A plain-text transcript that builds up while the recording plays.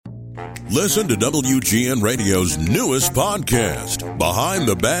Listen to WGN Radio's newest podcast, Behind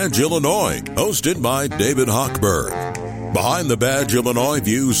the Badge Illinois, hosted by David Hochberg. Behind the Badge Illinois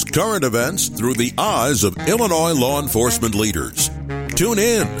views current events through the eyes of Illinois law enforcement leaders. Tune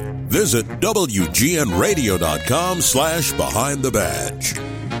in. Visit WGNRadio.com/Behind the Badge.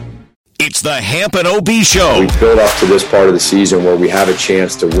 It's the Hampton OB Show. We build up to this part of the season where we have a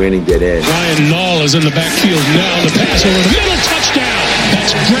chance to win and get in. Ryan Nall is in the backfield now. The pass over the middle, touchdown.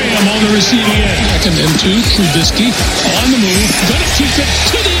 That's Graham on the receiving end. Second and 2, Trubisky on the move. Gonna keep it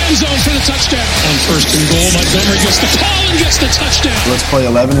to the end zone for the touchdown. On first and goal, Montgomery gets the call and gets the touchdown. Let's play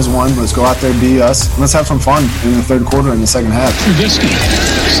 11 as one. Let's go out there, be us. Let's have some fun in the third quarter and the second half. Trubisky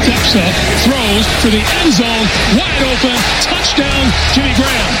steps up, throws for the end zone. Wide open, touchdown, Jimmy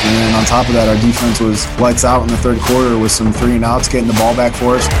Graham. And on top of that, our defense was lights out in the third quarter with some 3 and outs, getting the ball back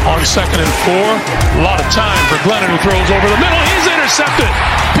for us. On second and 4, a lot of time for Glennon, who throws over the middle. He's intercepted.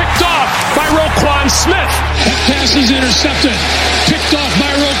 Picked off by Roquan Smith. That pass is intercepted. Picked off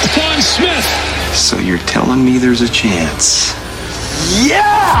by Roquan Smith. So you're telling me there's a chance?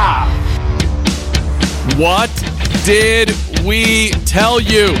 Yeah! What did we tell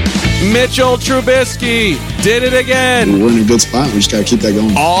you? Mitchell Trubisky did it again. We're in a good spot. We just got to keep that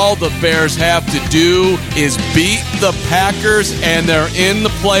going. All the Bears have to do is beat the Packers, and they're in the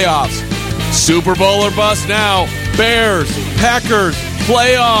playoffs. Super Bowl or bust now. Bears, Packers,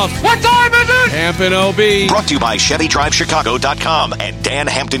 playoffs. What time is it? Hampton OB. Brought to you by ChevyDriveChicago.com and Dan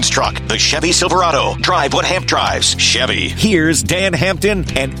Hampton's truck, the Chevy Silverado. Drive what Hamp drives. Chevy. Here's Dan Hampton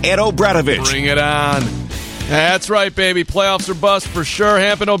and Ed O'Bradovich. Bring it on. That's right, baby. Playoffs or bust for sure.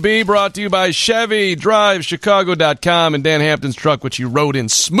 Hampton OB brought to you by ChevyDriveChicago.com and Dan Hampton's truck, which he rode in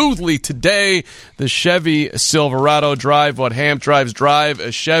smoothly today. The Chevy Silverado. Drive what Hamp drives. Drive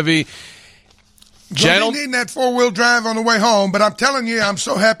a Chevy. Gentlemen, needing that 4-wheel drive on the way home, but I'm telling you, I'm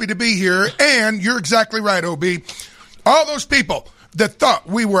so happy to be here. And you're exactly right, OB. All those people that thought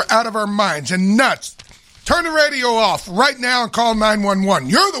we were out of our minds and nuts, turn the radio off right now and call 911.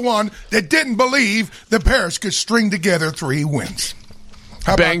 You're the one that didn't believe the Bears could string together 3 wins.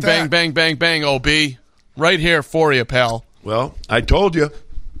 How bang, about bang, that? bang, bang, bang, OB. Right here for you, pal. Well, I told you.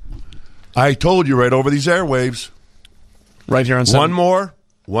 I told you right over these airwaves. Right here on 7.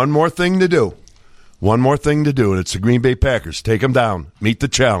 One more thing to do. One more thing to do, and it's the Green Bay Packers. Take them down. Meet the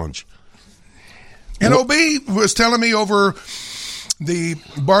challenge. And OB was telling me over the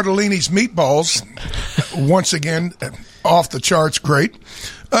Bartolini's meatballs, once again, off the charts great,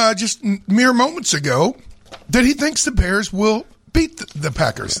 just mere moments ago, that he thinks the Bears will beat the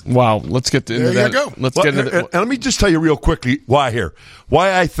Packers. Wow, let's get into that. There you go. Let's get into and let me just tell you real quickly why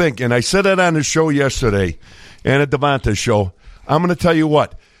I think, and I said it on the show yesterday and at Devonta's show, I'm going to tell you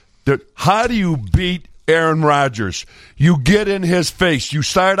what. How do you beat Aaron Rodgers? You get in his face. You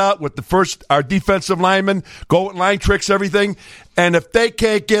start out with our defensive linemen, go with line tricks, everything, and if they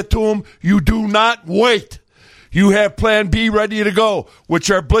can't get to him, you do not wait. You have plan B ready to go, which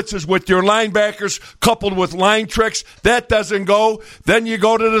are blitzes with your linebackers coupled with line tricks. That doesn't go. Then you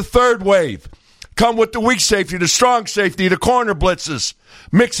go to the third wave. Come with the weak safety, the strong safety, the corner blitzes.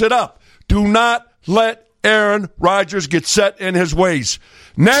 Mix it up. Do not let Aaron Rodgers get set in his ways.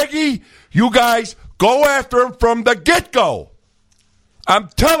 Nagy, you guys go after him from the get-go. I'm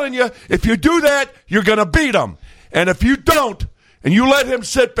telling you, if you do that, you're going to beat him. And if you don't, and you let him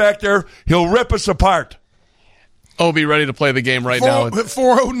sit back there, he'll rip us apart. OB ready to play the game right now.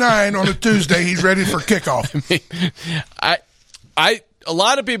 4:09 on a Tuesday, he's ready for kickoff. A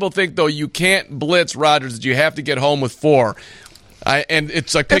lot of people think, though, you can't blitz Rodgers, that you have to get home with 4. And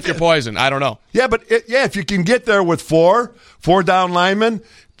it's like pick your poison. I don't know. Yeah, but if you can get there with 4 down linemen,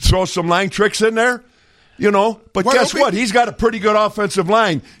 throw some line tricks in there, But guess what? He's got a pretty good offensive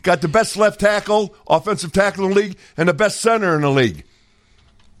line. Got the best left tackle, offensive tackle in the league, and the best center in the league.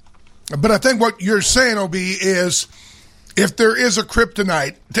 But I think what you're saying, OB, is if there is a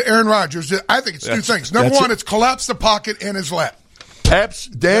kryptonite to Aaron Rodgers, I think it's 2 things. Number one, it's collapse the pocket in his lap.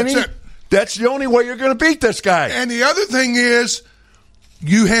 Danny, that's the only way you're going to beat this guy. And the other thing is,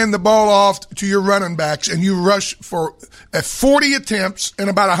 you hand the ball off to your running backs and you rush for 40 attempts and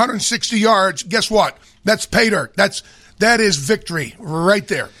about 160 yards. Guess what? That's pay dirt. That is victory right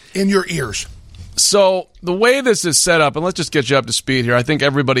there in your ears. So the way this is set up, and let's just get you up to speed here, I think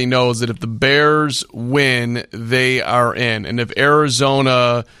everybody knows that if the Bears win, they are in. And if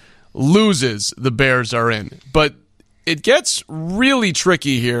Arizona loses, the Bears are in. But it gets really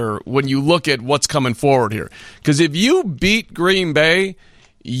tricky here when you look at what's coming forward here. Because if you beat Green Bay,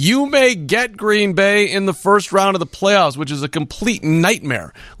 you may get Green Bay in the first round of the playoffs, which is a complete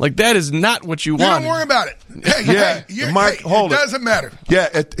nightmare. Like, that is not what you want. Don't worry about it. Hey, Mark, hold it. It doesn't matter.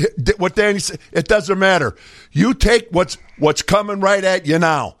 Yeah, what Danny said, it doesn't matter. You take what's coming right at you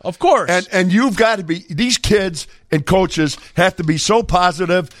now. Of course. And you've got to be, these kids and coaches have to be so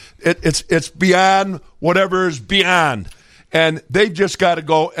positive. It's beyond whatever is beyond. And they've just got to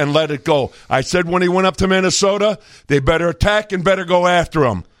go and let it go. I said when he went up to Minnesota, they better attack and better go after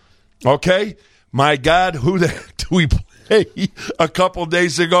him. Okay? My God, who the heck do we play a couple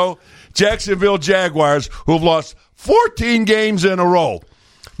days ago? Jacksonville Jaguars, who've lost 14 games in a row.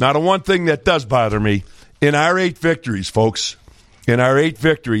 Now, the one thing that does bother me, in our 8 victories, folks, we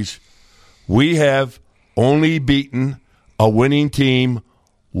have only beaten a winning team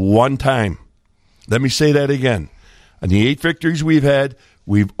one time. Let me say that again. In the 8 victories we've had,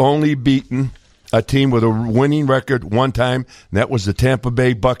 we've only beaten a team with a winning record one time, and that was the Tampa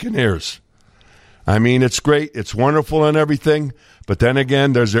Bay Buccaneers. I mean, it's great, it's wonderful and everything, but then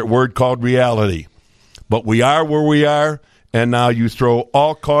again, there's that word called reality. But we are where we are, and now you throw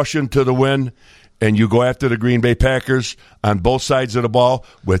all caution to the wind, and you go after the Green Bay Packers on both sides of the ball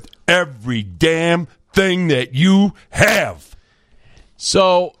with every damn thing that you have.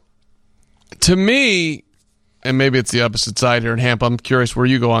 So, to me, and maybe it's the opposite side here in Hamp, I'm curious where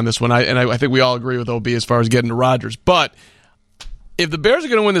you go on this one. I think we all agree with OB as far as getting to Rodgers. But if the Bears are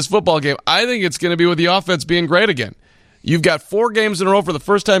going to win this football game, I think it's going to be with the offense being great again. You've got 4 games in a row for the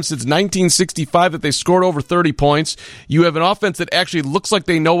first time since 1965 that they scored over 30 points. You have an offense that actually looks like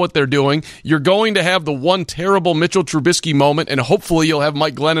they know what they're doing. You're going to have the one terrible Mitchell Trubisky moment, and hopefully you'll have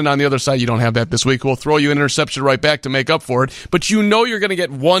Mike Glennon on the other side. You don't have that this week. We'll throw you an interception right back to make up for it. But you know you're going to get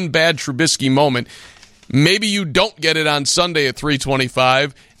one bad Trubisky moment. Maybe you don't get it on Sunday at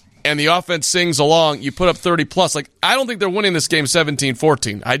 3:25, and the offense sings along. You put up 30-plus. Like, I don't think they're winning this game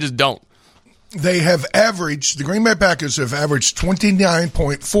 17-14. I just don't. They have averaged, the Green Bay Packers have averaged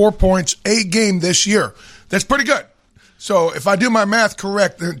 29.4 points a game this year. That's pretty good. So if I do my math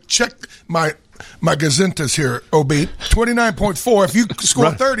correct, then check my gazintas here, OB. 29.4. If you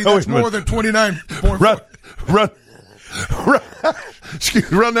score 30, that's more than 29.4.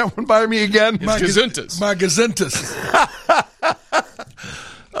 Run that one by me again. My gazintas.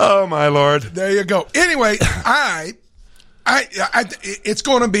 Oh, my Lord. There you go. Anyway, it's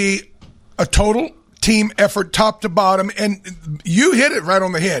going to be a total team effort, top to bottom, and you hit it right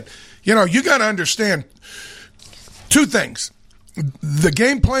on the head. You know, you got to understand 2 things. The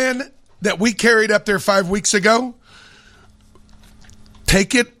game plan that we carried up there 5 weeks ago,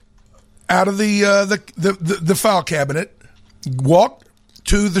 take it out of the file cabinet, walk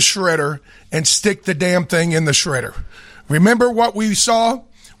to the shredder, and stick the damn thing in the shredder. Remember what we saw?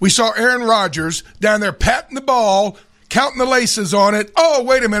 We saw Aaron Rodgers down there patting the ball, counting the laces on it. Oh,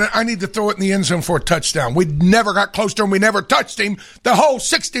 wait a minute. I need to throw it in the end zone for a touchdown. We never got close to him. We never touched him the whole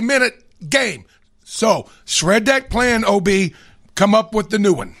 60-minute game. So, shred that plan, OB. Come up with the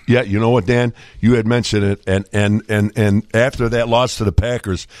new one. Yeah, you know what, Dan? You had mentioned it, and after that loss to the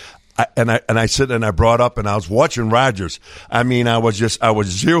Packers, I said, and I brought up, and I was watching Rodgers. I mean, I was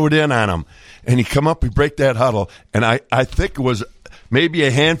zeroed in on him. And he come up, he break that huddle, and I think it was maybe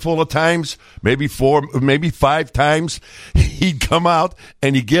a handful of times, maybe 4, maybe 5 times, he'd come out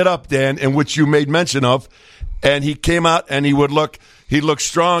and he'd get up, Dan, and which you made mention of, and he came out and he looked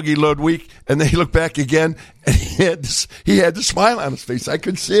strong, he looked weak, and then he looked back again, and he had the smile on his face. I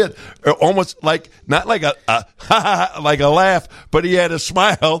could see it, almost like, not like a like a laugh, but he had a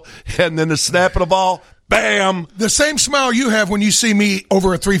smile, and then the snap of the ball, bam! The same smile you have when you see me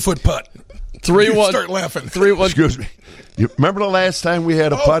over a 3-foot putt. 3-1. Start laughing. 3-1. Excuse me. You remember the last time we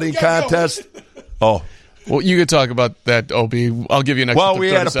had a putting contest? Oh. Well, you could talk about that, OB. I'll give you an extra 30 Well, we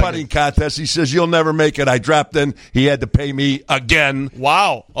had a putting contest. He says, you'll never make it. I dropped in. He had to pay me again.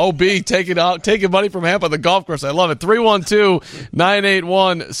 Wow. OB, taking money from Hamp on the golf course. I love it.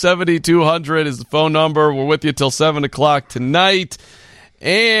 312-981-7200 is the phone number. We're with you till 7 o'clock tonight.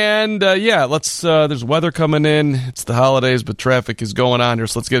 And, let's there's weather coming in. It's the holidays, but traffic is going on here.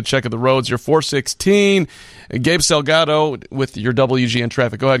 So let's get a check of the roads here. 416, Gabe Salgado with your WGN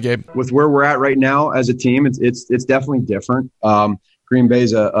traffic. Go ahead, Gabe. With where we're at right now as a team, it's definitely different. Green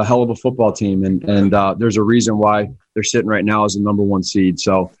Bay's a hell of a football team, and there's a reason why they're sitting right now as the number 1 seed.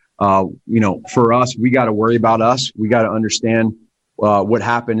 So, for us, we got to worry about us. We got to understand what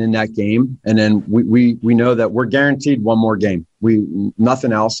happened in that game. And then we know that we're guaranteed one more game.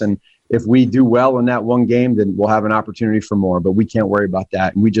 Nothing else. And if we do well in that one game, then we'll have an opportunity for more, but we can't worry about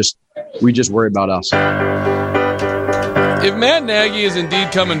that. And we just worry about us. If Matt Nagy is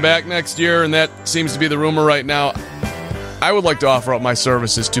indeed coming back next year, and that seems to be the rumor right now, I would like to offer up my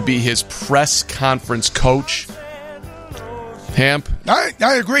services to be his press conference coach. Hamp? I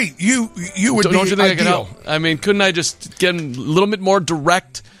agree. You would Don't you think ideal. I could help? I mean, couldn't I just get a little bit more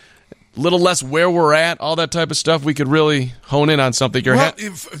direct, a little less where we're at, all that type of stuff? We could really hone in on something.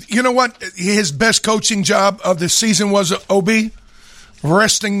 You know what? His best coaching job of the season was OB,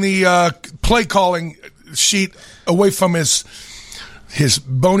 resting the play calling sheet away from his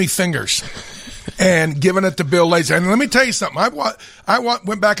bony fingers and giving it to Bill Lazor. And let me tell you something. I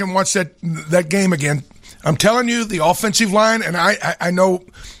went back and watched that game again. I'm telling you, the offensive line, and I know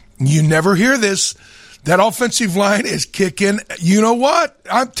you never hear this, that offensive line is kicking. You know what?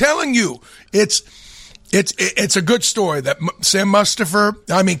 I'm telling you, it's a good story that Sam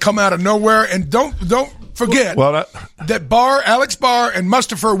Mustipher, come out of nowhere. And don't forget that Alex Barr and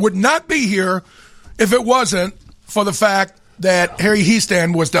Mustipher would not be here if it wasn't for the fact that Harry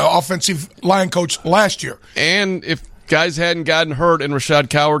Hiestand was the offensive line coach last year. And if guys hadn't gotten hurt and Rashad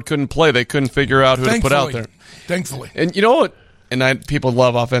Coward couldn't play, they couldn't figure out who to put out there. Thankfully. And you know what? And people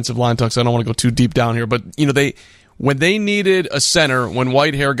love offensive line talk, so I don't want to go too deep down here. But when they needed a center when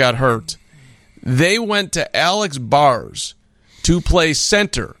Whitehair got hurt, they went to Alex Bars to play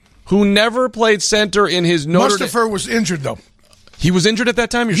center, who never played center in his Notre Dame. Mustipher was injured, though. He was injured at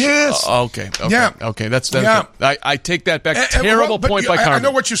that time? Yes. Okay. Yeah. Okay. That's I take that back. Terrible point by Carmen. I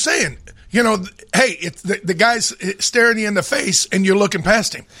know what you're saying. Hey, it's the guy's staring you in the face, and you're looking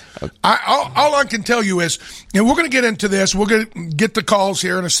past him. All I can tell you is, and we're going to get into this. We're going to get the calls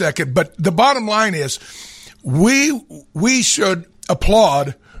here in a second. But the bottom line is, we should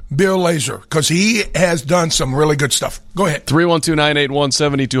applaud Bill Lazor because he has done some really good stuff. Go ahead.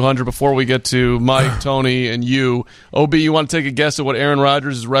 312-981-7200. Before we get to Mike, Tony, and you, OB, you want to take a guess at what Aaron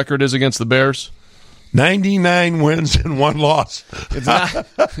Rodgers' record is against the Bears? 99 wins and 1 loss.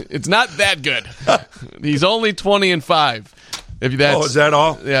 It's not that good. He's only 20-5. Is that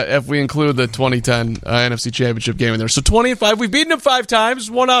all? Yeah, if we include the 2010 NFC Championship game in there. So 20-5. We've beaten him 5 times,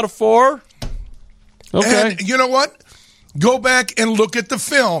 1 out of 4. Okay. And you know what? Go back and look at the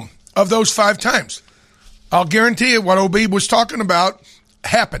film of those 5 times. I'll guarantee you what OB was talking about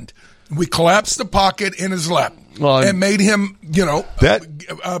happened. We collapsed the pocket in his lap and made him,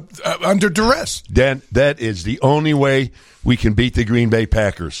 under duress. Dan, that is the only way we can beat the Green Bay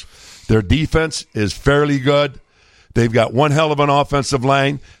Packers. Their defense is fairly good. They've got one hell of an offensive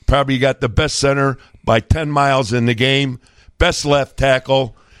line. Probably got the best center by 10 miles in the game. Best left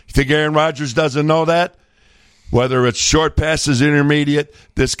tackle. You think Aaron Rodgers doesn't know that? Whether it's short passes, intermediate,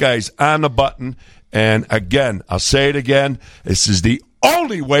 this guy's on the button. And again, I'll say it again, this is the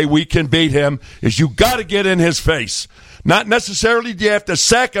only way we can beat him is you got to get in his face. Not necessarily do you have to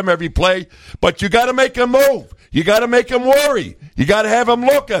sack him every play, but you got to make him move. You got to make him worry. You got to have him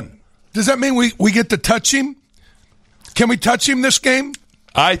looking. Does that mean we get to touch him? Can we touch him this game?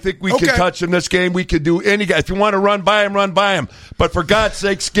 I think we can touch him this game. We could do any guy. If you want to run by him, run by him. But for God's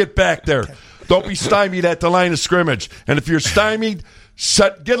sakes, get back there. Don't be stymied at the line of scrimmage. And if you're stymied,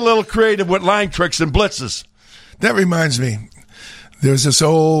 get a little creative with line tricks and blitzes. That reminds me. There's this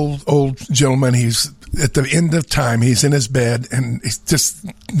old gentleman. He's at the end of time. He's in his bed, and it's just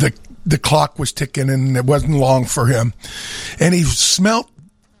the clock was ticking, and it wasn't long for him. And he smelt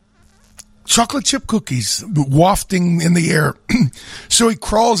chocolate chip cookies wafting in the air. So he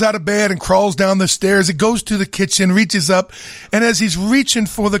crawls out of bed and crawls down the stairs. He goes to the kitchen, reaches up, and as he's reaching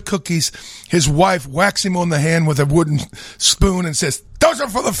for the cookies, his wife whacks him on the hand with a wooden spoon and says, "Those are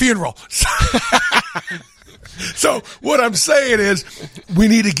for the funeral." So what I'm saying is we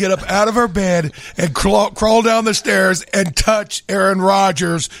need to get up out of our bed and crawl down the stairs and touch Aaron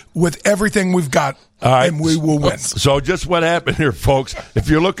Rodgers with everything we've got. All right. And we will win. So just what happened here, folks, if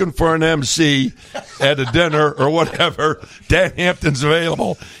you're looking for an MC at a dinner or whatever, Dan Hampton's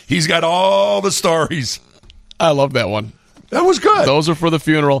available. He's got all the stories. I love that one. That was good. Those are for the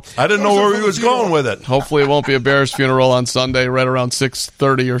funeral. I didn't know where he was going with it. Hopefully it won't be a Bears funeral on Sunday right around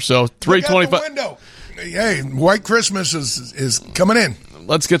 6:30 or so. 3:25. Hey, White Christmas is coming in.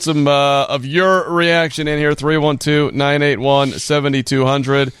 Let's get some of your reaction in here.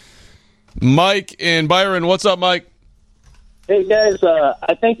 312-981-7200. Mike in Byron. What's up, Mike? Hey, guys.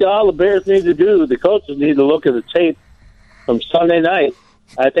 I think all the Bears need to do, the coaches need to look at the tape from Sunday night.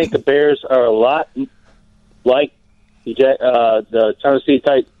 I think the Bears are a lot like the Tennessee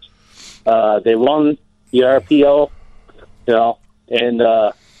Titans. They won the RPO, and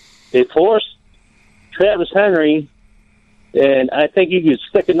they forced Travis Henry, and I think you could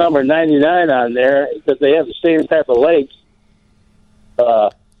stick a number 99 on there because they have the same type of legs.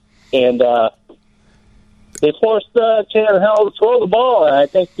 And they forced Tannehill to throw the ball, and I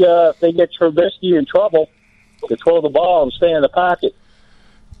think they get Trubisky in trouble. control the ball and stay in the pocket.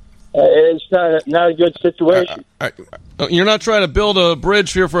 It's not a good situation. You're not trying to build a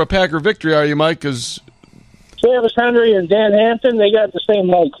bridge here for a Packer victory, are you, Mike? Because Travis Henry and Dan Hampton, they got the same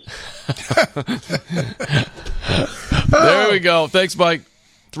height. There we go. Thanks, Mike.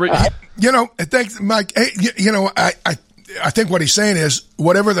 Thanks, Mike. Hey, I think what he's saying is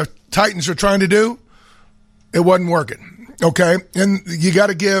whatever the Titans are trying to do, it wasn't working. Okay, and you got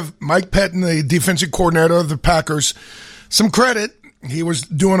to give Mike Pettin, the defensive coordinator of the Packers, some credit. He was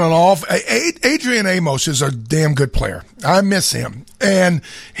doing an Adrian Amos is a damn good player. I miss him, and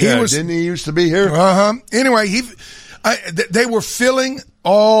didn't he used to be here? Anyway, they were filling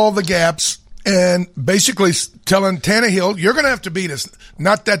all the gaps and basically telling Tannehill, "You're going to have to beat us."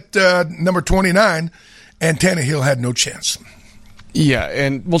 Not that number 29, and Tannehill had no chance. Yeah,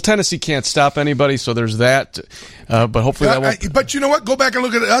 and Tennessee can't stop anybody, so there's that. But hopefully that won't. But you know what? Go back and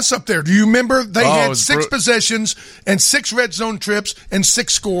look at us up there. Do you remember they had 6 possessions and 6 red zone trips and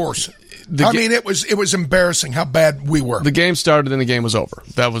 6 scores? It was embarrassing how bad we were. The game started and the game was over.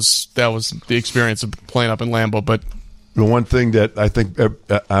 That was the experience of playing up in Lambeau. But the one thing that I think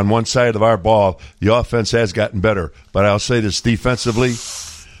on one side of our ball, the offense has gotten better. But I'll say this defensively.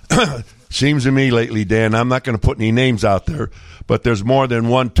 Seems to me lately, Dan, I'm not going to put any names out there, but there's more than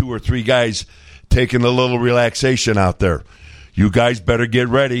 1, 2, or 3 guys taking a little relaxation out there. You guys better get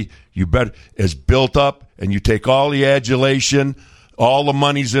ready. It's built up, and you take all the adulation, all the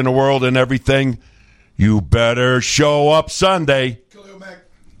monies in the world and everything. You better show up Sunday.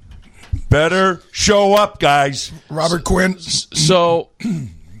 Better show up, guys. Robert Quinn. So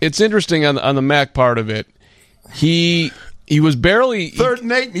it's interesting on the Mac part of it. He was barely 3rd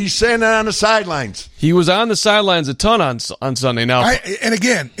and 8, and he's standing on the sidelines. He was on the sidelines a ton on Sunday. Now, and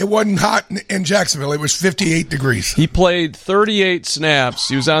again, it wasn't hot in Jacksonville. It was 58 degrees. He played 38 snaps.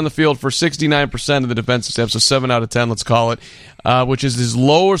 He was on the field for 69% of the defensive snaps, so 7 out of 10, let's call it, which is his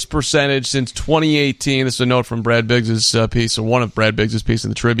lowest percentage since 2018. This is a note from Brad Biggs' piece, or one of Brad Biggs' piece in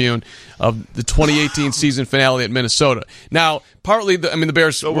the Tribune, of the 2018 season finale at Minnesota. Now, partly, the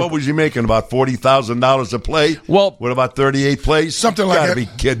Bears... So what was he making, about $40,000 a play? Well... With about 38 plays? Something like that. You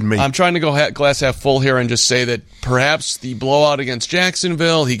got to be kidding me. I'm trying to go glass half full here and just say that perhaps the blowout against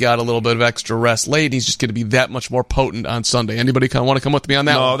Jacksonville, he got a little bit of extra rest late. He's just going to be that much more potent on Sunday. Anybody want to come with me on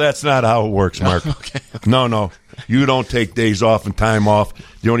that one? No, that's not how it works, Mark. Okay. No. You don't take days off and time off.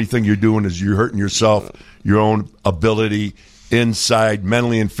 The only thing you're doing is you're hurting yourself, your own ability inside,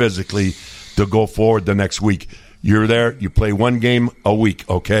 mentally and physically, to go forward the next week. You're there, you play 1 game a week,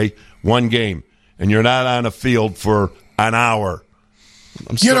 okay? 1 game. And you're not on a field for an hour.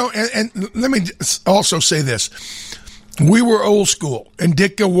 And let me also say this. We were old school, and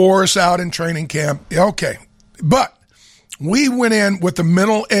Ditka wore us out in training camp. Okay. But we went in with the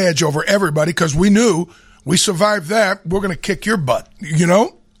mental edge over everybody because we knew we survived that. We're going to kick your butt.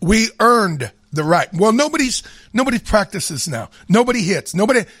 We earned the right. Well, nobody practices now. Nobody hits.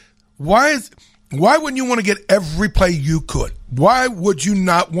 Why wouldn't you want to get every play you could? Why would you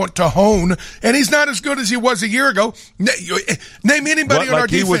not want to hone? And he's not as good as he was a year ago. Name anybody on our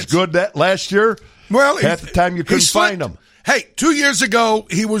defense. He was good that last year? Well, half the time you couldn't find him. Hey, 2 years ago,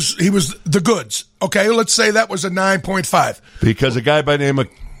 he was the goods. Okay, let's say that was a 9.5. Because a guy by the name of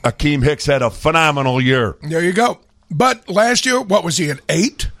Akeem Hicks had a phenomenal year. There you go. But last year, what was he, an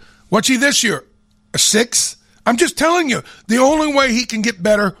 8? What's he this year? A 6? I'm just telling you, the only way he can get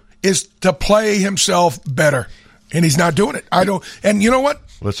better is to play himself better. And he's not doing it. And you know what?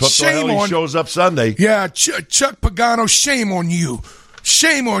 Let's hope he shows up Sunday. Yeah, Chuck Pagano, shame on you.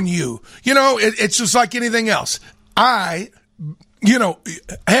 Shame on you. It's just like anything else. Hey,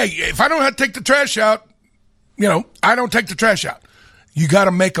 if I don't have to take the trash out, I don't take the trash out. You got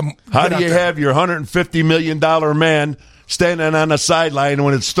to make them. How do you have your $150 million man standing on the sideline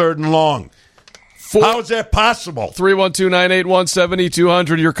when it's 3rd and long? How is that possible?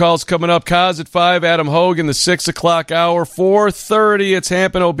 312-981-7200. Your call's coming up. Kaz at 5, Adam Hogan, the 6 o'clock hour. 4:30, it's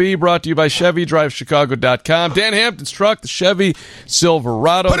Hampton OB, brought to you by Chevy, DriveChicago.com. Dan Hampton's truck, the Chevy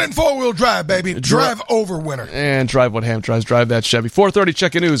Silverado. Put in 4-wheel drive, baby. Drive over winter. And drive what Hamp drives. Drive that Chevy. 4:30,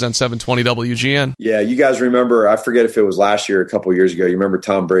 check-in news on 720 WGN. Yeah, you guys remember, I forget if it was last year or a couple of years ago, you remember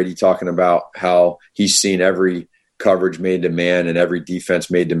Tom Brady talking about how he's seen every coverage made to man and every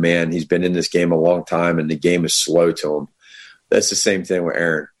defense made to man. He's been in this game a long time, and the game is slow to him. That's the same thing with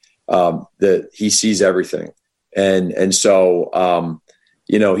Aaron. He sees everything, and so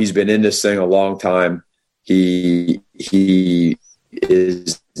he's been in this thing a long time. He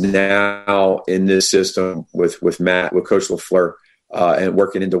is now in this system with Coach LaFleur, and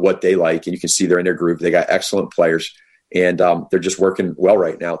working into what they like, and you can see they're in their groove. They got excellent players, and they're just working well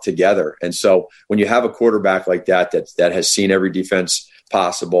right now together. And so when you have a quarterback like that has seen every defense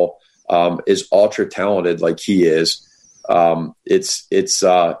possible, is ultra talented like he is, it's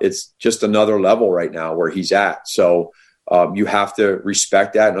just another level right now where he's at. So you have to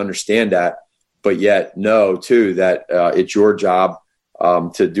respect that and understand that, but yet know too that it's your job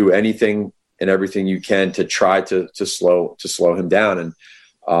to do anything and everything you can to try to slow him down. And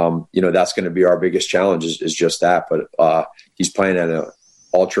that's going to be our biggest challenge is just that. But he's playing at an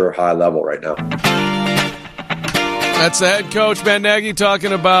ultra high level right now. That's the head coach, Matt Nagy,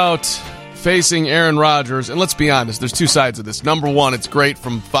 talking about facing Aaron Rodgers. And let's be honest, there's two sides of this. Number one, it's great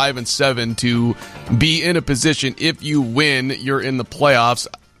from 5-7 to be in a position, if you win, you're in the playoffs.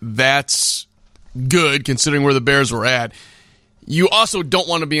 That's good considering where the Bears were at. You also don't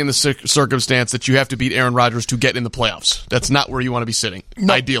want to be in the circumstance that you have to beat Aaron Rodgers to get in the playoffs. That's not where you want to be sitting,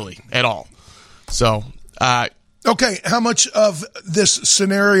 ideally, at all. So, okay, how much of this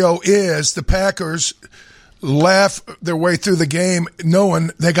scenario is the Packers laugh their way through the game knowing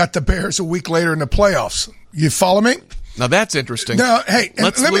they got the Bears a week later in the playoffs? You follow me? Now, that's interesting. Now, hey,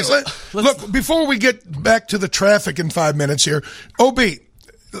 look, before we get back to the traffic in 5 minutes here, OB,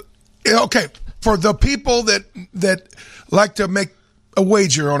 okay, for the people that like to make a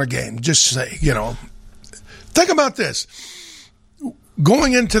wager on a game, just say, think about this.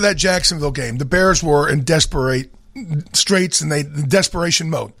 Going into that Jacksonville game, the Bears were in desperate straits and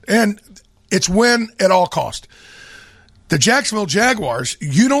desperation mode. And it's win at all cost. The Jacksonville Jaguars,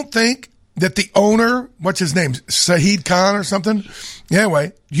 you don't think that the owner, what's his name, Shahid Khan or something?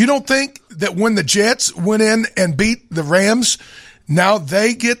 Anyway, you don't think that when the Jets went in and beat the Rams, now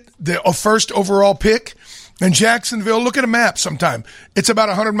they get the first overall pick? And Jacksonville, look at a map sometime. It's about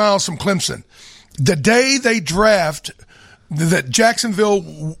 100 miles from Clemson. The day they draft, that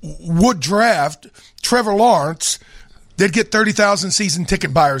Jacksonville would draft Trevor Lawrence, they'd get 30,000 season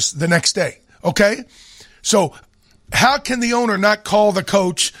ticket buyers the next day. Okay? So how can the owner not call the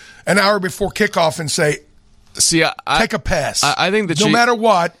coach an hour before kickoff and say, take a pass? I think that no matter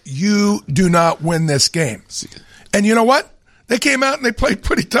what, you do not win this game. And you know what? They came out and they played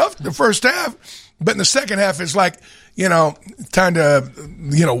pretty tough the first half. But in the second half, it's like, time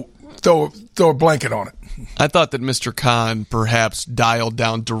to, throw a blanket on it. I thought that Mr. Khan perhaps dialed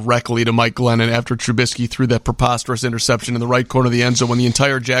down directly to Mike Glennon after Trubisky threw that preposterous interception in the right corner of the end zone when the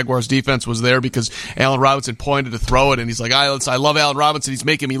entire Jaguars defense was there because Allen Robinson pointed to throw it, and he's like, I love Allen Robinson. He's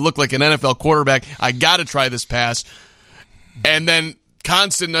making me look like an NFL quarterback. I got to try this pass. And then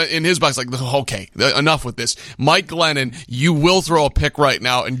Constant in his box, like, okay, enough with this. Mike Glennon, you will throw a pick right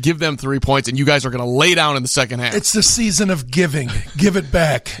now and give them 3 points, and you guys are going to lay down in the second half. It's the season of giving. Give it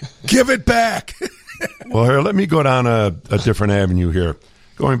back. Give it back. Well, here, let me go down a different avenue here.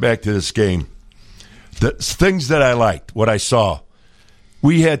 Going back to this game, the things that I liked, what I saw,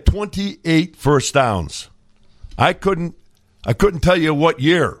 we had 28 first downs. I couldn't tell you what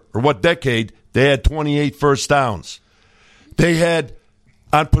year or what decade they had 28 first downs. They had,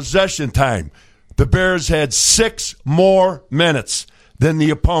 on possession time, the Bears had 6 more minutes than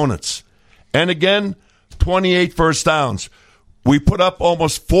the opponents. And again, 28 first downs. We put up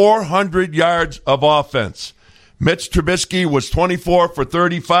almost 400 yards of offense. Mitch Trubisky was 24 for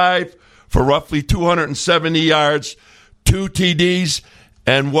 35 for roughly 270 yards, 2 TDs,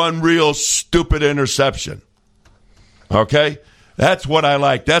 and 1 real stupid interception. Okay? That's what I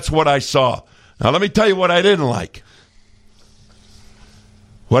like. That's what I saw. Now, let me tell you what I didn't like.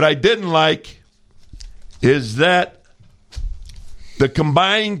 What I didn't like is that the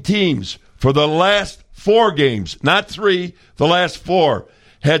combined teams for the last 4 games, not 3, the last 4,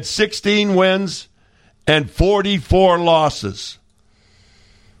 had 16 wins and 44 losses.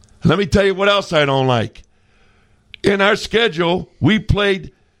 Let me tell you what else I don't like. In our schedule, we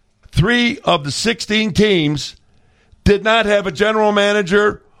played 3 of the 16 teams did not have a general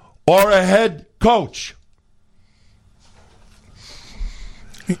manager or a head coach.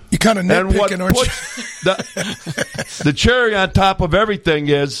 You kind of nitpicking, aren't you? The cherry on top of everything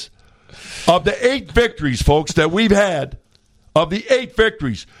is, of the 8 victories, folks, that we've had, of the 8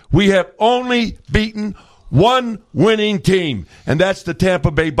 victories, we have only beaten 1 winning team, and that's the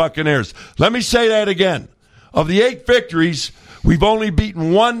Tampa Bay Buccaneers. Let me say that again. Of the 8 victories, we've only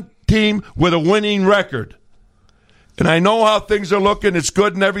beaten 1 team with a winning record. And I know how things are looking. It's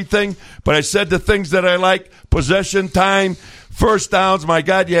good and everything, but I said the things that I like: possession time, first downs. My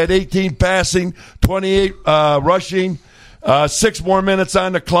God, you had 18 passing, 28 rushing, 6 more minutes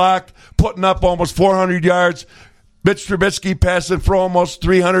on the clock, putting up almost 400 yards. Mitch Trubisky passing for almost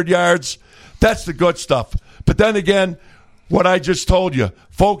 300 yards. That's the good stuff. But then again, what I just told you,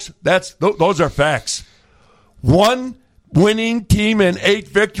 folks, those are facts. 1 winning team in 8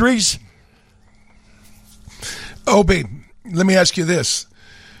 victories? OB, let me ask you this.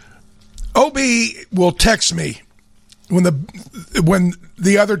 OB will text me when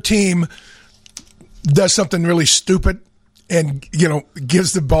the other team does something really stupid and,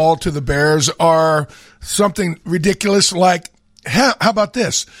 gives the ball to the Bears, or something ridiculous like, how about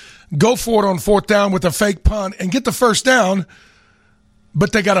this? Go for it on 4th down with a fake punt and get the first down,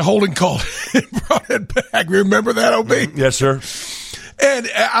 but they got a holding call and brought it back. Remember that, OB? Yes, sir. And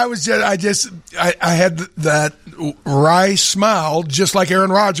I had that wry smile, just like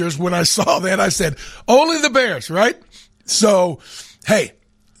Aaron Rodgers, when I saw that. I said, only the Bears, right? So, hey,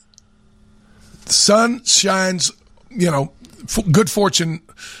 sun shines, good fortune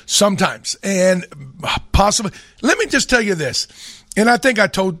sometimes. And possibly, let me just tell you this. And I think I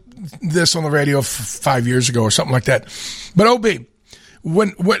told this on the radio 5 years ago or something like that. But OB,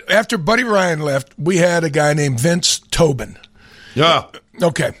 when after Buddy Ryan left, we had a guy named Vince Tobin. Yeah.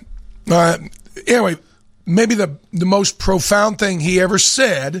 Okay. Anyway, maybe the most profound thing he ever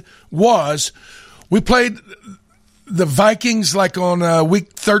said was, we played the Vikings like on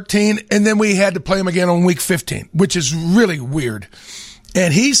week 13, and then we had to play them again on week 15, which is really weird.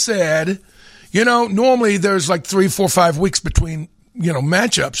 And he said, normally there's like 3, 4, 5 weeks between,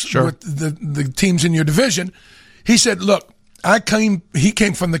 matchups with the teams in your division. He said, look, he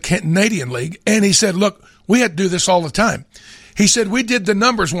came from the Canadian League, and he said, look, we had to do this all the time. He said, we did the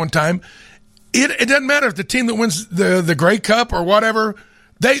numbers one time. It doesn't matter if the team that wins the Grey Cup or whatever,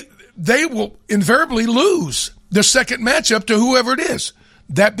 they will invariably lose the second matchup to whoever it is.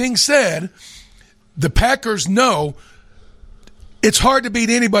 That being said, the Packers know it's hard to beat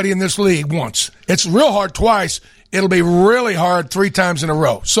anybody in this league once. It's real hard twice. It'll be really hard 3 times in a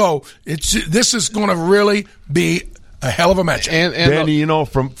row. So this is going to really be a hell of a matchup. And Danny,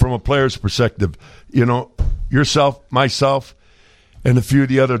 from a player's perspective, yourself, myself, and a few of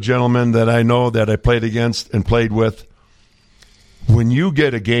the other gentlemen that I know that I played against and played with, when you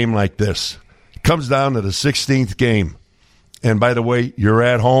get a game like this, it comes down to the 16th game. And by the way, you're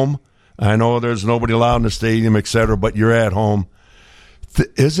at home. I know there's nobody allowed in the stadium, et cetera, but you're at home.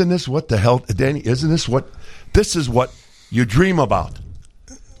 Isn't this what the hell, Danny, this is what you dream about.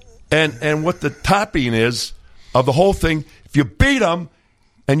 And what the topping is of the whole thing, if you beat them,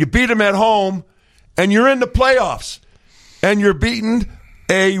 and you beat them at home, and you're in the playoffs, and you're beating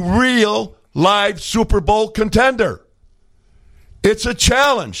a real live Super Bowl contender. It's a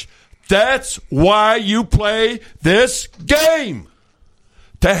challenge. That's why you play this game.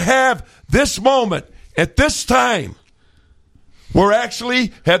 To have this moment at this time, where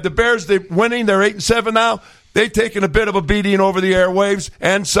actually have the Bears, they're winning, they're 8-7 now. They've taken a bit of a beating over the airwaves,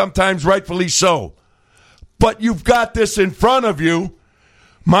 and sometimes rightfully so. But you've got this in front of you.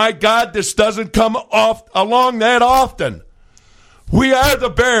 My God, this doesn't come along that often. We are the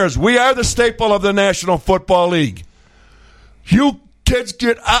Bears. We are the staple of the National Football League. You kids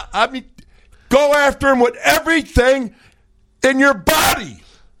go after them with everything in your body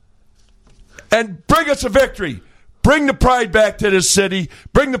and bring us a victory. Bring the pride back to this city.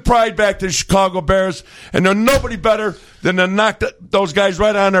 Bring the pride back to the Chicago Bears. And there's nobody better than to knock those guys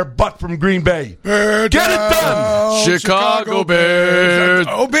right on their butt from Green Bay. Get it done. Chicago Bears.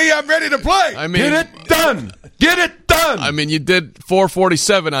 OB, I'm ready to play. Get it done. Get it done. You did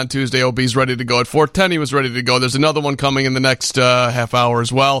 4:47 on Tuesday. OB's ready to go. At 4:10, he was ready to go. There's another one coming in the next half hour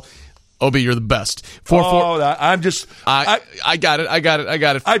as well. OB, you're the best. I'm just... I got it.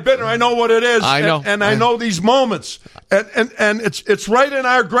 I've been there. I know what it is. I know. And I know these moments. And it's right in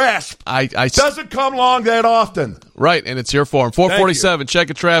our grasp. Doesn't come along that often. Right, and it's here for him. 4:47, check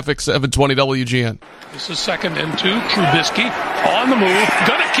of traffic, 720 WGN. This is 2nd and 2. Trubisky on the move.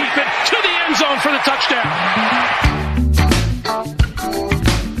 Going to keep it to the end zone for the touchdown.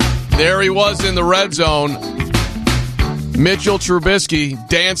 There he was in the red zone. Mitchell Trubisky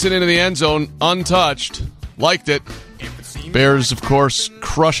dancing into the end zone, untouched. Liked it. Bears, of course,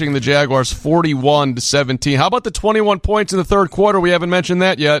 crushing the Jaguars 41-17. How about the 21 points in the third quarter? We haven't mentioned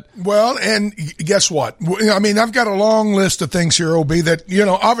that yet. Well, and guess what? I've got a long list of things here, OB, that,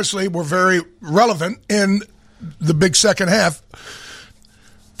 obviously were very relevant in the big second half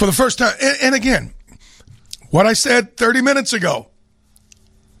for the first time. And again, what I said 30 minutes ago,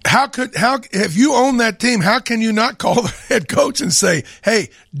 if you own that team, how can you not call the head coach and say, hey,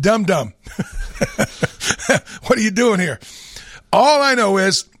 dum-dum, what are you doing here? All I know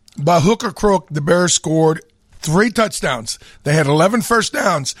is, by hook or crook, the Bears scored 3 touchdowns. They had 11 first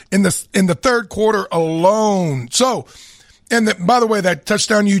downs in the third quarter alone. So, by the way, that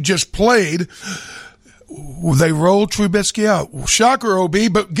touchdown you just played, they rolled Trubisky out. Shocker,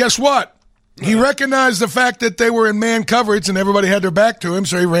 OB, but guess what? He recognized the fact that they were in man coverage and everybody had their back to him,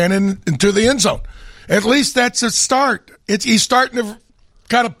 so he ran into the end zone. At least that's a start. He's starting to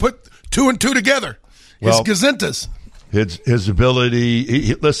kind of put 2 and 2 together. Well, his gazintas. His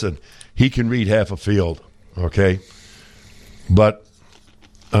ability, listen, he can read half a field, okay? But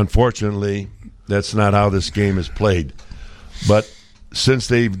unfortunately, that's not how this game is played. But since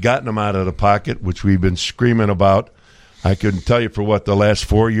they've gotten him out of the pocket, which we've been screaming about, I couldn't tell you for what, the last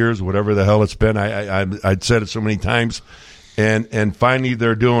 4 years, whatever the hell it's been. I'd said it so many times. And finally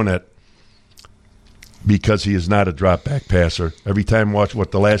they're doing it because he is not a drop-back passer. Every time I watch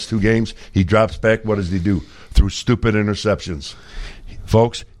the last 2 games, he drops back. What does he do? Through stupid interceptions.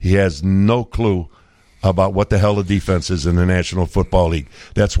 Folks, he has no clue about what the hell the defense is in the National Football League.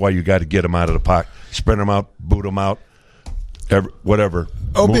 That's why you got to get him out of the pocket. Sprint him out, boot him out, whatever.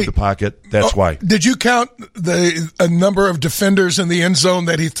 Move the pocket. That's why. Did you count a number of defenders in the end zone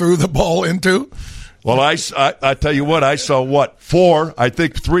that he threw the ball into? Well, I tell you what, I saw 4. I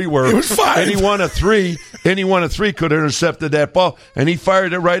think 3 were. It was 5. Any one of three could have intercepted that ball, and he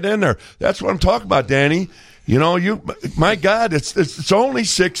fired it right in there. That's what I'm talking about, Danny. You know, my God, it's only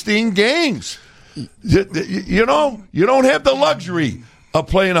 16 games. You know, you don't have the luxury of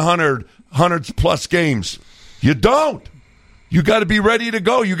playing 100+ games. You don't. You got to be ready to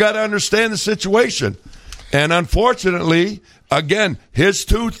go. You got to understand the situation. And unfortunately, again, his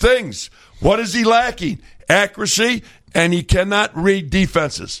 2 things. What is he lacking? Accuracy, and he cannot read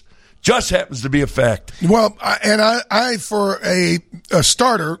defenses. Just happens to be a fact. Well, I for a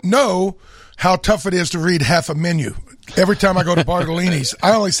starter, know how tough it is to read half a menu. Every time I go to Bartolini's,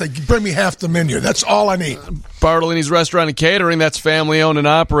 I always say, bring me half the menu. That's all I need. Bartolini's Restaurant and Catering, that's family-owned and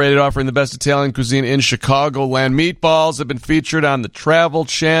operated, offering the best Italian cuisine in Chicagoland. Meatballs have been featured on the Travel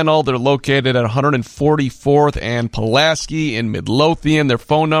Channel. They're located at 144th and Pulaski in Midlothian. Their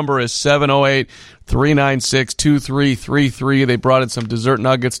phone number is 708-396-2333. They brought in some dessert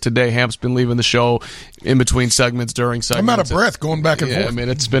nuggets today. Hamp's been leaving the show in between segments, during segments. I'm out of breath going back and forth. I mean,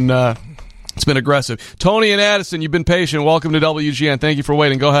 it's been aggressive. Tony and Addison, you've been patient. Welcome to WGN. Thank you for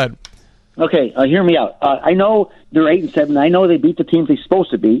waiting. Go ahead. Okay, hear me out. I know they're 8-7. I know they beat the teams they're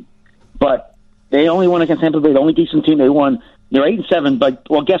supposed to beat, but they only won against Tampa Bay. The only decent team they won. They're 8-7. But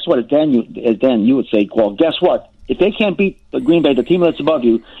well, guess what? As Dan, you would say, well, guess what? If they can't beat the Green Bay, the team that's above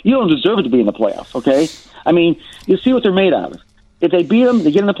you, you don't deserve it to be in the playoffs. Okay? I mean, you see what they're made out of. If they beat them,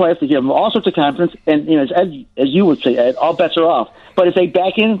 they get in the playoffs. They give them all sorts of confidence, and as you would say, Ed, all bets are off. But if they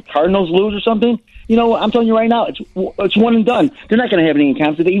back in, Cardinals lose or something, I'm telling you right now, it's one and done. They're not going to have any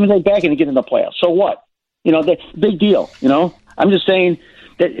confidence. Even if they back in and get in the playoffs, so what? Big deal. I'm just saying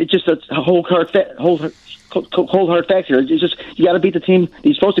that it's just a whole hard factor. It's just you got to beat the team that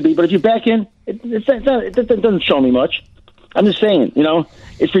you're supposed to beat. But if you back in, it doesn't show me much. I'm just saying,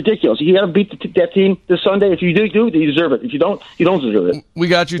 it's ridiculous. You got to beat that team this Sunday. If you do, you deserve it. If you don't, you don't deserve it. We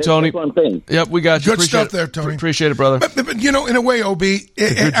got you, Tony. That's what I'm saying. Yep, we got you. Good stuff there, Tony. Appreciate it, brother. But in a way, OB.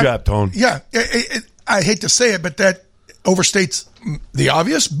 Good job, Tony. Yeah, I hate to say it, but that overstates the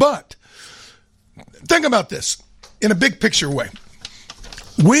obvious. But think about this in a big picture way.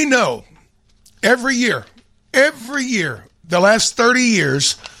 We know every year, the last 30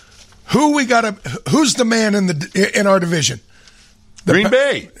 years, who's the man in our division? Green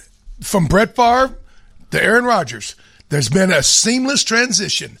Bay. From Brett Favre to Aaron Rodgers, there's been a seamless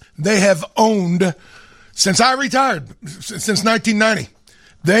transition. They have owned, since I retired, since 1990,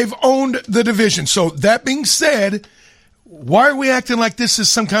 they've owned the division. So that being said, why are we acting like this is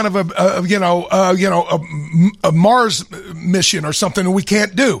some kind of a Mars mission or something that we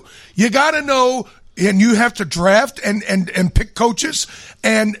can't do? You got to know. And you have to draft and pick coaches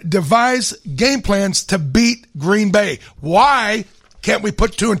and devise game plans to beat Green Bay. Why can't we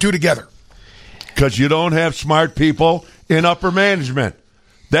put 2 and 2 together? Because you don't have smart people in upper management.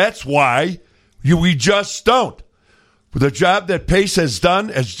 That's why we just don't. The job that Pace has done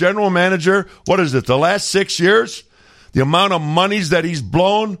as general manager, what is it, the last 6 years? The amount of monies that he's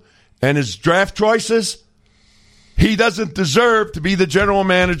blown and his draft choices? He doesn't deserve to be the general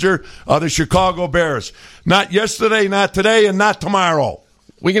manager of the Chicago Bears. Not yesterday, not today, and not tomorrow.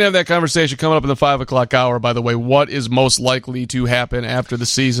 We can have that conversation coming up in the 5 o'clock hour, by the way. What is most likely to happen after the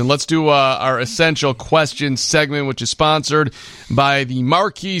season? Let's do our essential question segment, which is sponsored by the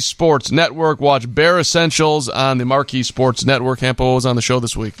Marquee Sports Network. Watch Bear Essentials on the Marquee Sports Network. Hampo was on the show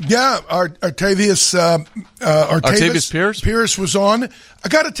this week. Yeah, Artavius Pierce was on. I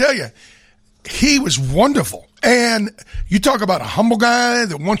got to tell you, he was wonderful. And you talk about a humble guy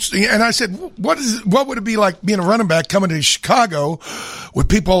that wants to, and I said, what would it be like being a running back coming to Chicago with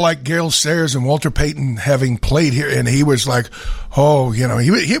people like Gale Sayers and Walter Payton having played here? And he was like, oh,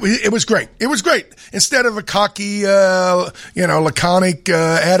 it was great. It was great. Instead of a cocky, laconic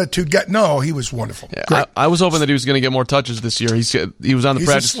attitude guy. No, he was wonderful. Yeah, I was hoping that he was going to get more touches this year. He was on the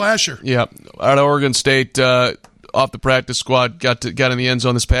practice. He's a slasher. Yeah. Out of Oregon State, off the practice squad, got in the end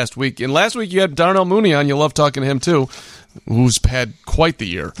zone this past week. And last week you had Darnell Mooney on. You love talking to him too, who's had quite the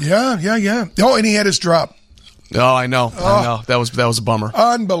year. Yeah. Oh, and he had his drop. Oh, I know. That was a bummer.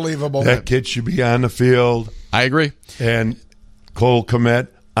 Unbelievable. That kid should be on the field. I agree. And Cole Kmet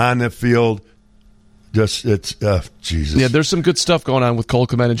on the field. Jesus. Yeah, there's some good stuff going on with Cole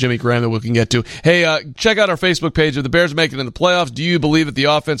Kmet and Jimmy Graham that we can get to. Hey, check out our Facebook page. If the Bears make it in the playoffs, do you believe that the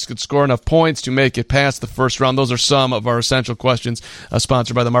offense could score enough points to make it past the first round? Those are some of our essential questions,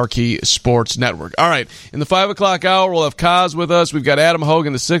 sponsored by the Marquee Sports Network. All right, in the 5 o'clock hour, we'll have Kaz with us. We've got Adam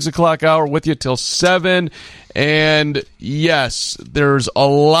Hogan, the 6 o'clock hour, with you till 7. And yes, there's a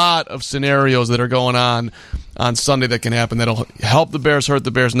lot of scenarios that are going on Sunday that can happen that'll help the Bears, hurt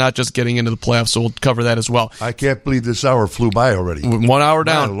the Bears, not just getting into the playoffs, so we'll cover that as well. I can't believe this hour flew by already. 1 hour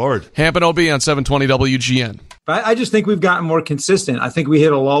down. My Lord. Hampton OB on 720 WGN. I just think we've gotten more consistent. I think we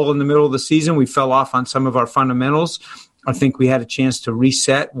hit a lull in the middle of the season. We fell off on some of our fundamentals. I think we had a chance to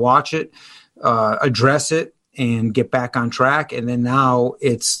reset, watch it, address it, and get back on track. And then now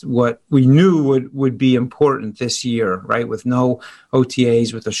it's what we knew would be important this year, right? With no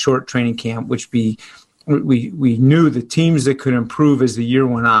OTAs, with a short training camp, we knew the teams that could improve as the year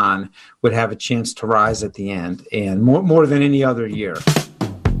went on would have a chance to rise at the end, and more than any other year.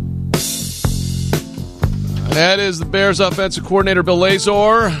 That is the Bears offensive coordinator, Bill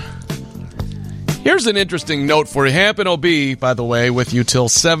Lazor. Here's an interesting note for you. Hampton OB, by the way, with you till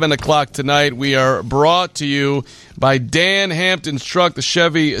 7 o'clock tonight. We are brought to you by Dan Hampton's Truck, the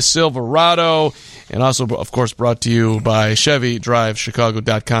Chevy Silverado, and also, of course, brought to you by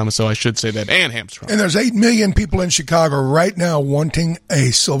ChevyDriveChicago.com, so I should say that, and Hampton's Truck. And there's 8 million people in Chicago right now wanting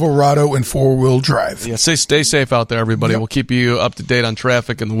a Silverado and 4-wheel drive. Yeah, stay safe out there, everybody. Yep. We'll keep you up to date on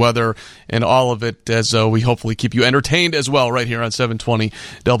traffic and the weather and all of it as we hopefully keep you entertained as well right here on 720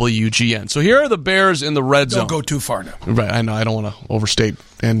 WGN. So here are the Bears in the red zone. Don't go too far now. Right, I know. I don't want to overstate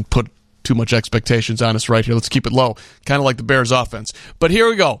and put too much expectations on us right here. Let's keep it low, kind of like the Bears offense. But here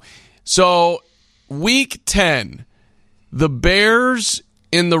we go. So Week 10, the Bears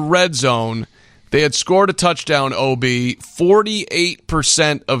in the red zone, they had scored a touchdown, OB,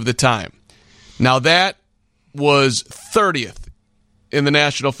 48% of the time. Now that was 30th in the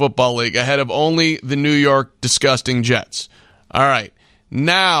National Football League, ahead of only the New York disgusting Jets. All right,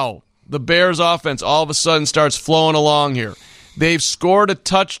 now the Bears offense all of a sudden starts flowing along here. They've scored a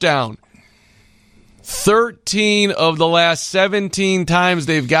touchdown 13 of the last 17 times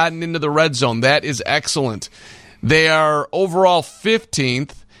they've gotten into the red zone. That is excellent. They are overall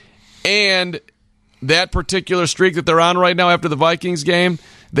 15th, and that particular streak that they're on right now after the Vikings game,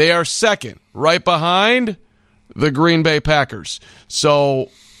 they are second, right behind the Green Bay Packers. So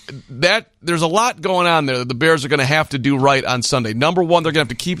there's a lot going on there that the Bears are going to have to do right on Sunday. Number one, they're going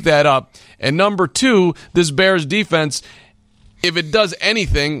to have to keep that up. And number two, this Bears defense, if it does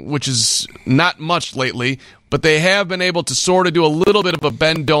anything, which is not much lately, but they have been able to sort of do a little bit of a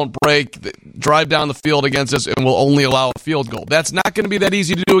bend, don't break, drive down the field against us, and will only allow a field goal. That's not going to be that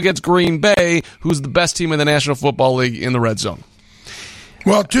easy to do against Green Bay, who's the best team in the National Football League in the red zone.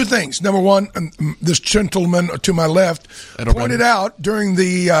 Well, two things. Number one, this gentleman to my left pointed out during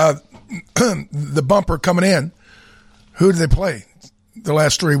the bumper coming in, who did they play the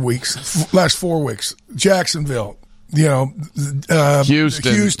last 4 weeks? Jacksonville.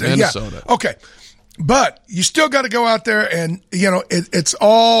 Houston, Minnesota. Yeah. Okay. But you still got to go out there and, it's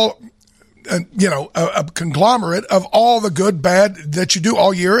all, a conglomerate of all the good, bad that you do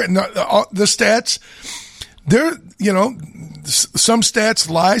all year. And the stats, some stats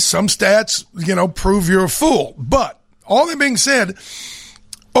lie, some stats, prove you're a fool. But all that being said,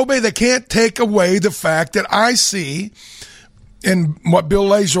 they can't take away the fact that I see. And what Bill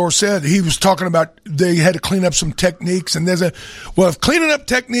Lazor said, he was talking about they had to clean up some techniques. And if cleaning up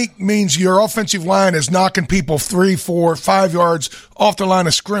technique means your offensive line is knocking people 3, 4, 5 yards off the line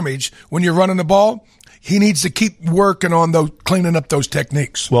of scrimmage when you're running the ball, he needs to keep working on cleaning up those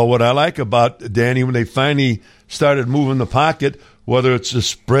techniques. Well, what I like about Danny, when they finally started moving the pocket, whether it's a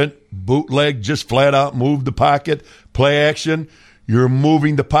sprint, bootleg, just flat out move the pocket, play action, you're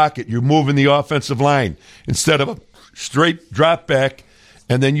moving the pocket. You're moving the offensive line instead of a straight drop back,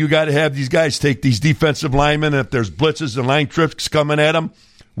 and then you got to have these guys take these defensive linemen, and if there's blitzes and line trips coming at them,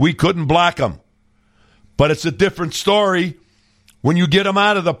 we couldn't block them. But it's a different story when you get them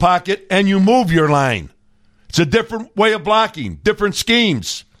out of the pocket and you move your line. It's a different way of blocking, different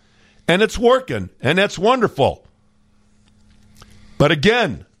schemes. And it's working, and that's wonderful. But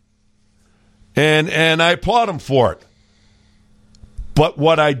again, and I applaud him for it. But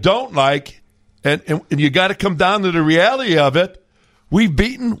what I don't like, and you got to come down to the reality of it, we've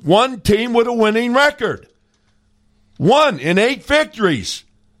beaten one team with a winning record. 1 in 8 victories.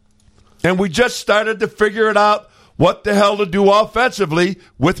 And we just started to figure it out what the hell to do offensively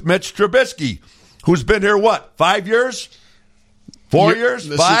with Mitch Trubisky, who's been here, 5 years? 4 years?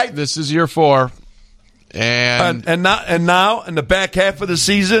 5? This is year 4. And now, in the back half of the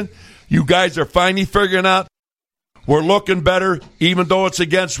season, you guys are finally figuring out we're looking better, even though it's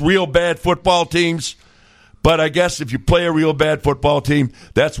against real bad football teams. But I guess if you play a real bad football team,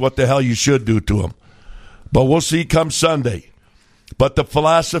 that's what the hell you should do to them. But we'll see come Sunday. But the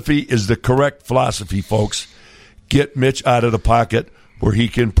philosophy is the correct philosophy, folks. Get Mitch out of the pocket where he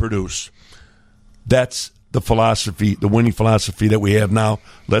can produce. That's the philosophy, the winning philosophy that we have now.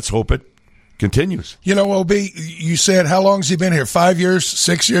 Let's hope it continues. You know, OB, you said, how long has he been here? 5 years,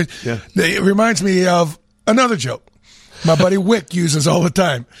 6 years? Yeah. It reminds me of another joke my buddy Wick uses all the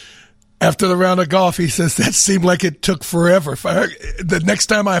time. After the round of golf, he says, that seemed like it took forever. The next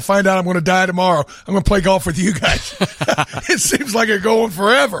time I find out I'm going to die tomorrow, I'm going to play golf with you guys. It seems like it's going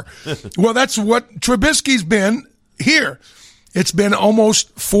forever. Well, that's what Trubisky's been here. It's been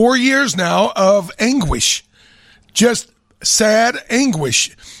almost 4 years now of anguish. Just sad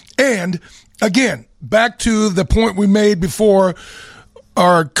anguish. And, again, back to the point we made before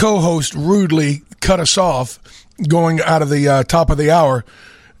our co-host rudely cut us off going out of the top of the hour.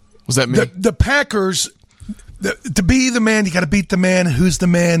 Was that me? The Packers, to be the man, you got to beat the man. Who's the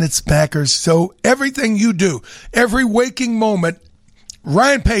man? It's Packers. So everything you do, every waking moment,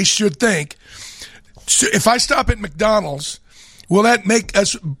 Ryan Pace should think, if I stop at McDonald's, will that make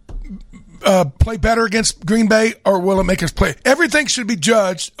us play better against Green Bay, or will it make us play? Everything should be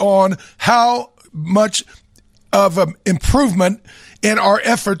judged on how much of an improvement in our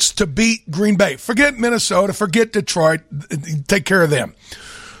efforts to beat Green Bay. Forget Minnesota, forget Detroit, take care of them.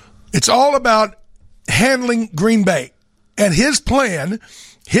 It's all about handling Green Bay. And his plan,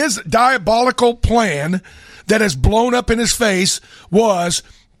 his diabolical plan that has blown up in his face was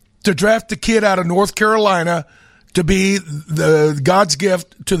to draft the kid out of North Carolina to be the God's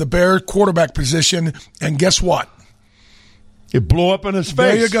gift to the Bears quarterback position. And guess what? It blew up in his face.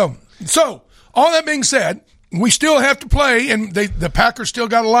 There you go. So, all that being said, we still have to play, and the Packers still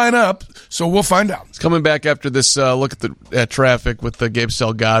got to line up, so we'll find out. It's coming back after this look at traffic with Gabe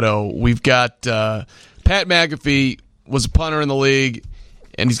Salgado. We've got Pat McAfee was a punter in the league,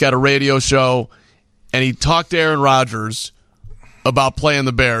 and he's got a radio show, and he talked to Aaron Rodgers about playing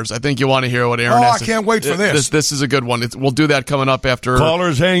the Bears. I think you want to hear what Aaron has to say. I can't wait for this. This is a good one. We'll do that coming up after.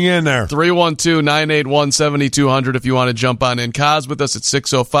 Callers, hang in there. 312-981-7200 if you want to jump on in. Kaz with us at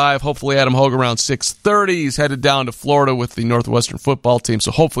 6:05. Hopefully Adam Hogue around 6:30. He's headed down to Florida with the Northwestern football team, so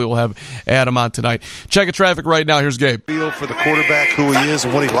hopefully we'll have Adam on tonight. Checking traffic right now. Here's Gabe. Feel for the quarterback, who he is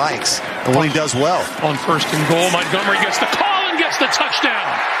and what he likes and what he does well. On 1st and goal, Montgomery gets the call and gets the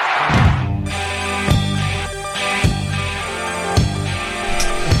touchdown.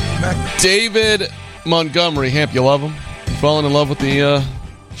 David Montgomery, Hamp, you love him? You falling in love with the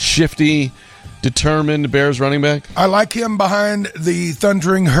shifty, determined Bears running back? I like him behind the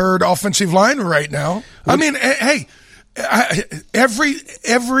thundering herd offensive line right now. I mean, hey,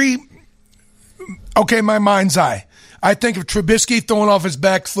 okay, my mind's eye. I think of Trubisky throwing off his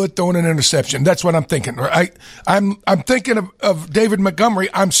back foot, throwing an interception. That's what I'm thinking. I'm thinking of David Montgomery.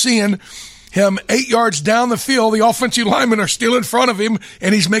 I'm seeing him 8 yards down the field. The offensive linemen are still in front of him,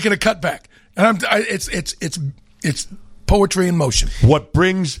 and he's making a cutback. And it's poetry in motion. What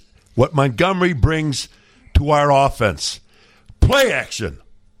Montgomery brings to our offense? Play action.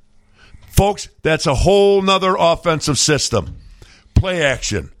 Folks, that's a whole nother offensive system. Play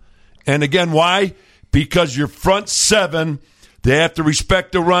action. And again, why? Because your front seven, they have to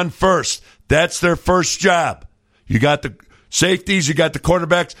respect the run first. That's their first job. You got the safeties, you got the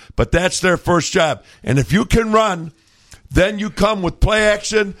quarterbacks, but that's their first job. And if you can run, then you come with play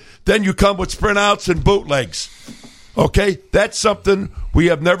action, then you come with sprint outs and bootlegs. Okay? That's something we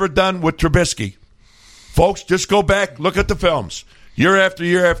have never done with Trubisky. Folks, just go back, look at the films. Year after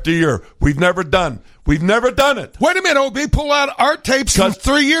year after year. We've never done it. Wait a minute, OB. Pull out our tapes from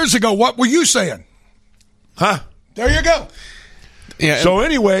 3 years ago. What were you saying? Huh? There you go. Yeah. So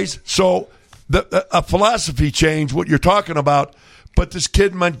anyways, a philosophy change, what you're talking about, but this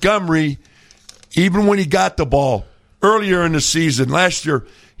kid Montgomery, even when he got the ball earlier in the season, last year,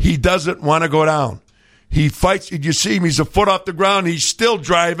 he doesn't want to go down. He fights. Did you see him? He's a foot off the ground. He's still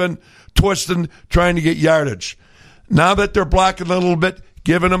driving, twisting, trying to get yardage. Now that they're blocking a little bit,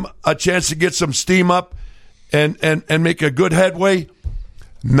 giving him a chance to get some steam up and make a good headway,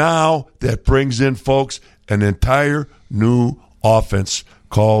 now that brings in, folks, an entire new offense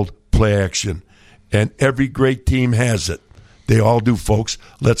called play action. And every great team has it. They all do, folks.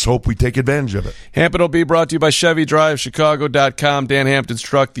 Let's hope we take advantage of it. Hampton OB brought to you by Chevy Drive, Chicago.com. Dan Hampton's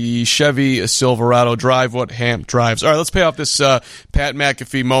truck, the Chevy Silverado. Drive what Hamp drives. All right, let's pay off this Pat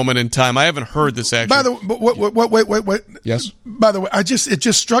McAfee moment in time. I haven't heard this actually. By the way, wait. Yes? By the way, it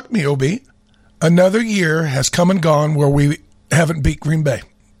just struck me, OB. Another year has come and gone where we haven't beat Green Bay.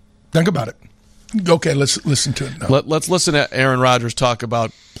 Think about it. Okay, let's listen to it now. Let's listen to Aaron Rodgers talk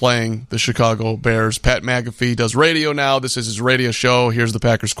about playing the Chicago Bears. Pat McAfee does radio now. This is his radio show. Here's the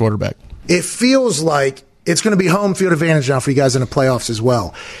Packers quarterback. It feels like it's going to be home field advantage now for you guys in the playoffs as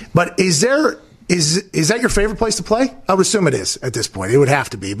well. But is that your favorite place to play? I would assume it is at this point. It would have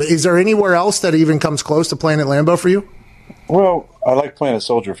to be. But is there anywhere else that even comes close to playing at Lambeau for you? Well, I like playing at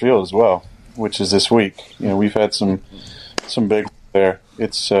Soldier Field as well, which is this week. We've had some big there.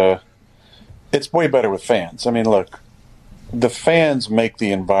 It's way better with fans. I mean, look, the fans make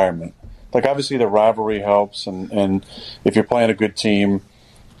the environment. Like, obviously the rivalry helps, and if you're playing a good team,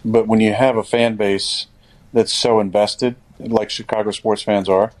 but when you have a fan base that's so invested, like Chicago sports fans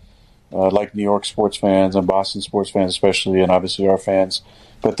are, like New York sports fans and Boston sports fans especially, and obviously our fans,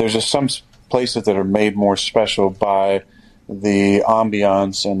 but there's just some places that are made more special by the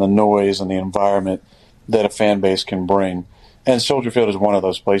ambiance and the noise and the environment that a fan base can bring. And Soldier Field is one of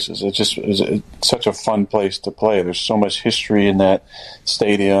those places. It's such a fun place to play. There's so much history in that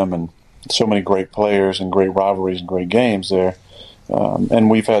stadium and so many great players and great rivalries and great games there. And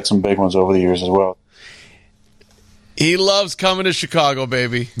we've had some big ones over the years as well. He loves coming to Chicago,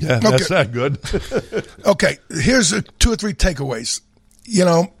 baby. Yeah, that's not good. Okay, here's 2 or 3 takeaways.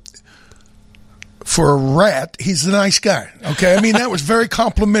 For a rat, he's a nice guy. Okay, I mean, that was very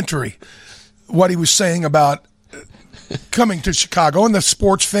complimentary, what he was saying about coming to Chicago and the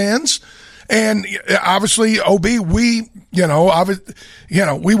sports fans. And obviously, OB, we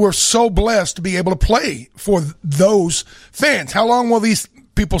were so blessed to be able to play for those fans. How long will these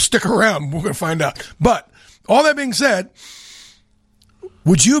people stick around? We're going to find out. But all that being said,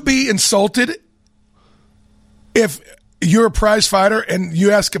 would you be insulted if you're a prize fighter and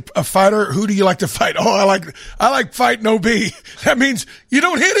you ask a fighter, who do you like to fight? Oh, I like fighting OB. That means you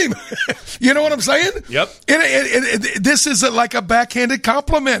don't hit him. You know what I'm saying? Yep. And this is like a backhanded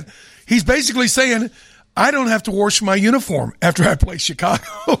compliment. He's basically saying, I don't have to wash my uniform after I play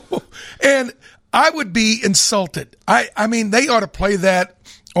Chicago. And I would be insulted. I mean, they ought to play that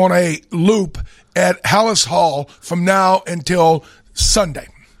on a loop at Hallis Hall from now until Sunday.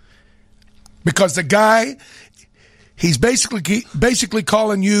 Because the guy, he's basically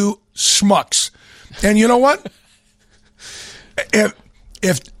calling you schmucks. And you know what?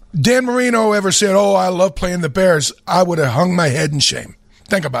 If Dan Marino ever said, oh, I love playing the Bears, I would have hung my head in shame.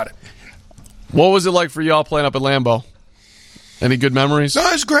 Think about it. What was it like for y'all playing up at Lambeau? Any good memories? No,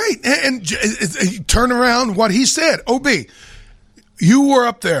 it's great. And turn around what he said. OB, you were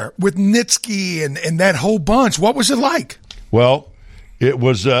up there with Nitsky and that whole bunch. What was it like? Well, it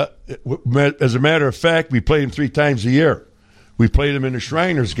was, as a matter of fact, we played him 3 times a year. We played him in the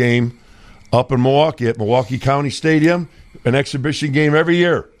Shriners game up in Milwaukee at Milwaukee County Stadium, an exhibition game every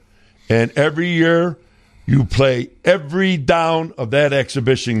year. And every year you play every down of that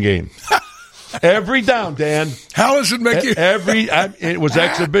exhibition game. Every down, Dan. How does it make you? It was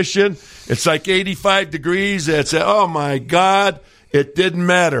exhibition. It's like 85 degrees. It's, oh, my God. It didn't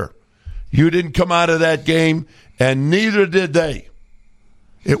matter. You didn't come out of that game, and neither did they.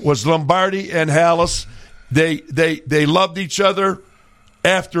 It was Lombardi and Hallis. They loved each other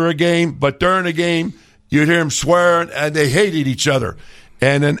after a game, but during a game, you'd hear them swearing, and they hated each other.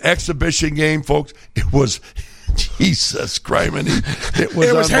 And an exhibition game, folks, it was Jesus Christ. It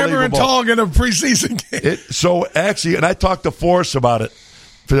was hammer and tong in a preseason game. So actually, and I talked to Forrest about it,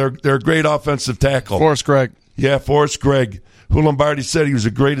 for their great offensive tackle. Forrest Gregg. Yeah, Forrest Gregg, who Lombardi said he was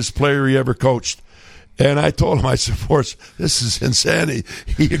the greatest player he ever coached. And I told him, I said, Forrest, this is insanity.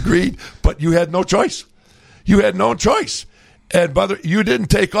 He agreed, but you had no choice. You had no choice. And brother, you didn't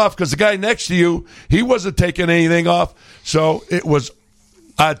take off because the guy next to you, he wasn't taking anything off. So it was,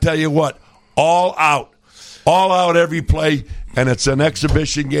 I tell you what, all out every play, and it's an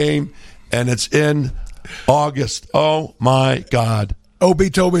exhibition game, and it's in August. Oh, my God.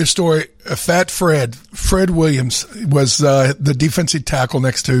 OB told me a story. Fat Fred Williams was the defensive tackle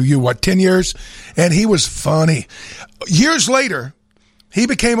next to you, 10 years? And he was funny. Years later, he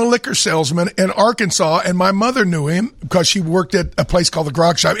became a liquor salesman in Arkansas, and my mother knew him because she worked at a place called the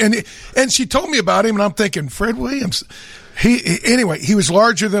Grog Shop. And she told me about him, and I'm thinking, Fred Williams. He was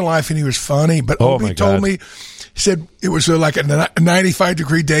larger than life, and he was funny. But Obi told me, he said it was like a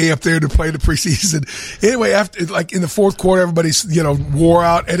 95-degree day up there to play the preseason. Anyway, after like in the fourth quarter, everybody's wore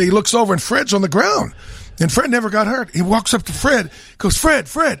out, and he looks over, and Fred's on the ground. And Fred never got hurt. He walks up to Fred, goes, Fred,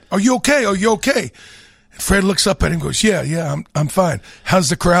 are you okay? Are you okay? Fred looks up at him and goes, yeah, I'm fine. How's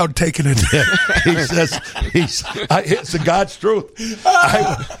the crowd taking it? He says, it's the God's truth.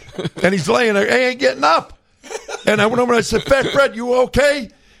 And he's laying there, he ain't getting up. And I went over and I said, Fred, you okay?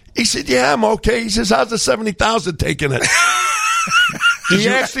 He said, yeah, I'm okay. He says, how's the 70,000 taking it? He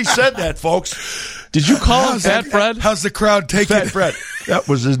actually said that, folks. Did you call him Fat Fred? How's the crowd taking it? Fat Fred. That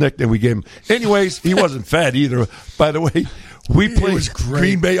was his nickname we gave him. Anyways, he wasn't fat either. By the way, we played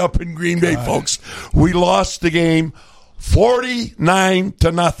Green Bay up in Green Bay, folks. We lost the game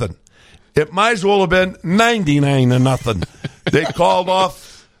 49-0. It might as well have been 99-0. They called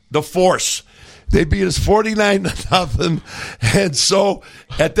off the force. They beat us 49-0. And so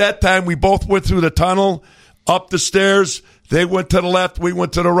at that time, we both went through the tunnel, up the stairs. They went to the left. We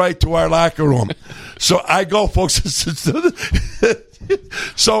went to the right to our locker room. So I go, folks.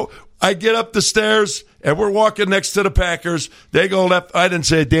 So I get up the stairs, and we're walking next to the Packers. They go left. I didn't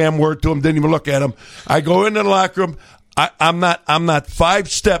say a damn word to them. Didn't even look at them. I go into the locker room. I'm not 5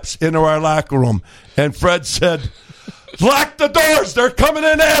 steps into our locker room, and Fred said, "Lock the doors. They're coming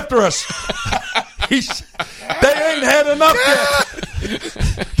in after us." They ain't had enough yet.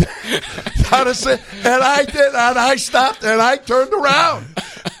 And I did, and I stopped, and I turned around.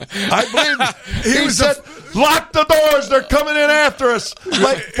 I believe he said, "Lock the doors. They're coming in after us."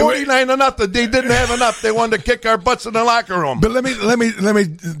 Like 49-0. They didn't have enough. They wanted to kick our butts in the locker room. But let me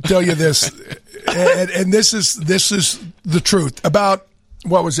tell you this, and this is the truth. About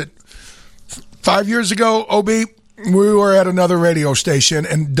what was it? 5 years ago, OB. We were at another radio station,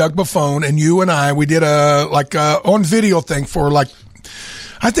 and Doug Buffone and you and I, we did a on video thing for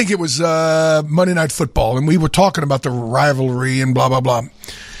I think it was Monday Night Football, and we were talking about the rivalry and blah, blah, blah.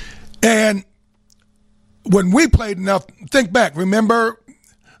 And when we played, now think back, remember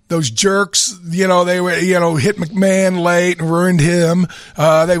those jerks, they were, hit McMahon late and ruined him.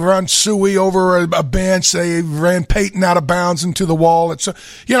 They run Suey over a bench. They ran Peyton out of bounds into the wall. It's,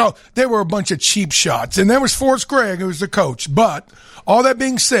 they were a bunch of cheap shots. And there was Forrest Gregg, who was the coach. But all that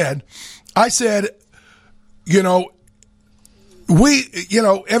being said, I said,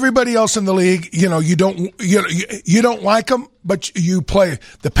 everybody else in the league, you don't like them, but you play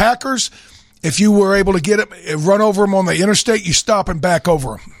the Packers. If you were able to get them, run over them on the interstate, you stop and back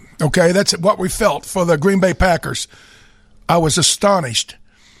over them. Okay, that's what we felt for the Green Bay Packers. I was astonished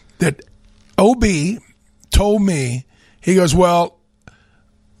that OB told me, he goes, well,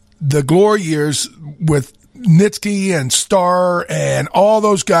 the glory years with Nitsky and Starr and all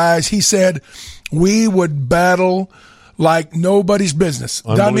those guys, he said, we would battle like nobody's business.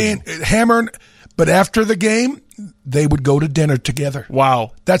 I mean, hammering, but after the game, they would go to dinner together.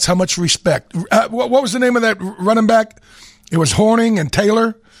 Wow. That's how much respect. What was the name of that running back? It was Horning and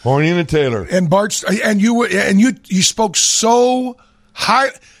Taylor. Horning and Taylor. And Bart, and you spoke so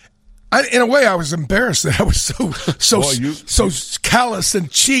high. In a way, I was embarrassed that I was so callous and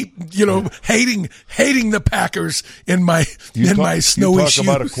cheap. Hating the Packers in my snowy shoes. You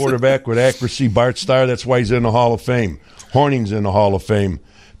talk about a quarterback with accuracy, Bart Starr. That's why he's in the Hall of Fame. Horning's in the Hall of Fame.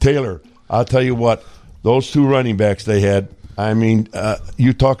 Taylor, I'll tell you what. Those two running backs they had. I mean,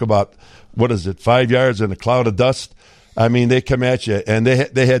 you talk about 5 yards in a cloud of dust. I mean, they come at you, and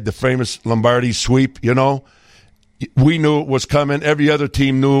they had the famous Lombardi sweep. We knew it was coming. Every other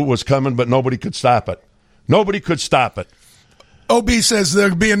team knew it was coming, but nobody could stop it. Nobody could stop it. OB says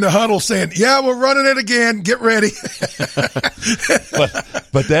they'll be in the huddle saying, yeah, we're running it again. Get ready.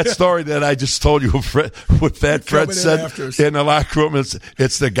 but that story that I just told you with Fat Fred said in the locker room,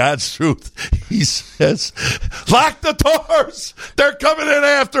 it's the God's truth. He says, lock the doors. They're coming in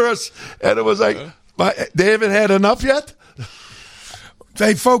after us. And it was like, they haven't had enough yet?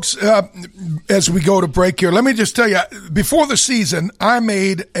 Hey, folks, as we go to break here, let me just tell you, before the season, I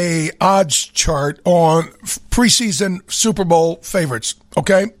made a odds chart on preseason Super Bowl favorites,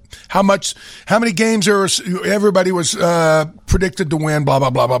 okay? How many games everybody was predicted to win, blah, blah,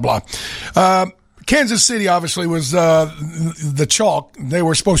 blah, blah, blah. Kansas City obviously was the chalk. There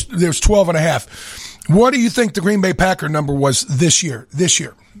was 12.5. What do you think the Green Bay Packer number was this year?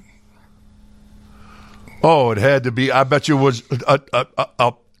 Oh, it had to be. I bet you it was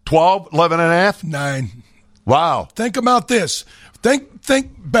a 12, 11.5? 9. Wow. Think about this. Think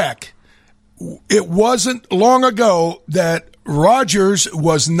back. It wasn't long ago that Rodgers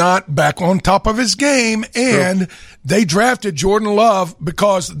was not back on top of his game, and they drafted Jordan Love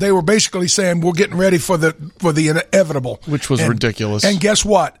because they were basically saying we're getting ready for the inevitable, which was ridiculous. And guess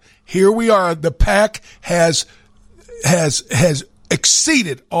what? Here we are. The pack has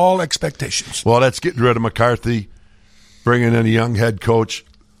exceeded all expectations. Well, that's getting rid of McCarthy, bringing in a young head coach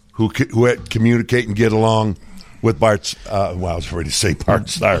who had communicate and get along with Bart. I was ready to say Bart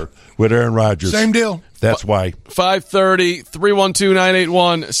Starr with Aaron Rodgers. Same deal. That's why. 5:30,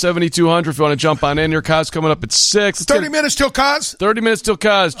 312-981-7200 if you want to jump on in. Your Kaz coming up at 6. 30 minutes till Kaz? 30 minutes till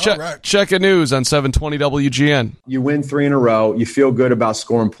Kaz. Check a news on 720 WGN. You win 3 in a row. You feel good about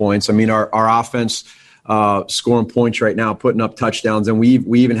scoring points. I mean, our offense scoring points right now, putting up touchdowns. And we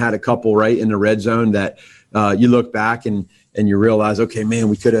even had a couple right in the red zone that you look back and you realize, okay, man,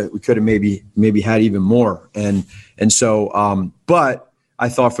 we could have maybe had even more. And so, but I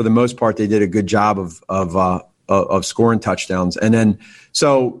thought for the most part they did a good job of scoring touchdowns. And then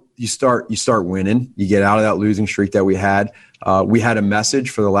so you start winning. You get out of that losing streak that we had. We had a message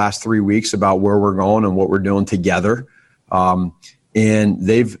for the last 3 weeks about where we're going and what we're doing together. And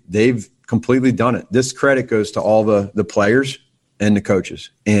they've completely done it. This credit goes to all the players and the coaches,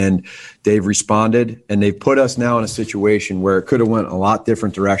 and they've responded, and they've put us now in a situation where it could have went a lot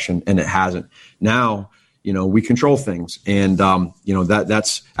different direction, and it hasn't. Now, we control things, and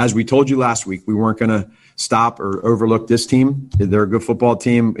that's as we told you last week, we weren't going to stop or overlook this team. They're a good football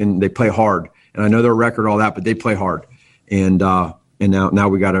team, and they play hard. And I know their record, all that, but they play hard. And now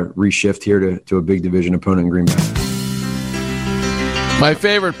we got to reshift here to a big division opponent in Green Bay. My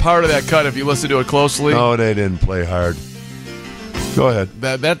favorite part of that cut, if you listen to it closely. No, they didn't play hard. Go ahead.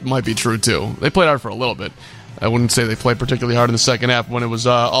 That might be true, too. They played hard for a little bit. I wouldn't say they played particularly hard in the second half when it was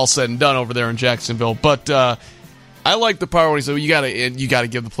all said and done over there in Jacksonville. But I like the part where he said, you got to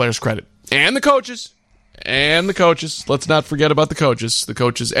give the players credit. And the coaches. Let's not forget about the coaches. The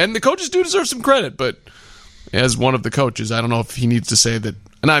coaches do deserve some credit, but as one of the coaches, I don't know if he needs to say that.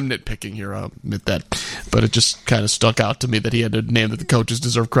 And I'm nitpicking here, I'll admit that. But it just kind of stuck out to me that he had to name that the coaches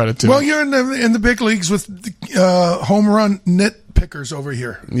deserve credit too. Well, you're in the big leagues with home run nitpickers over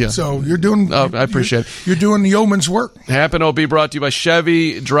here. Yeah. So you're doing. I appreciate it. You're doing the yeoman's work. Happen OB brought to you by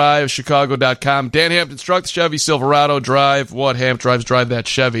Chevy Drive Chicago.com. Dan Hampton's truck, the Chevy Silverado. Drive what Hamp drives. Drive that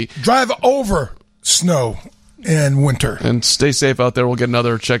Chevy. Drive over snow and winter. And stay safe out there. We'll get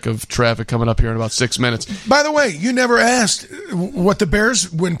another check of traffic coming up here in about 6 minutes. By the way, you never asked what the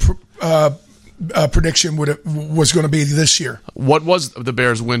Bears win prediction was going to be this year. What was the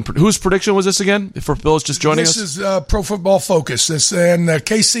Bears win? Whose prediction was this again? For Bills just joining us? This is Pro Football Focus. And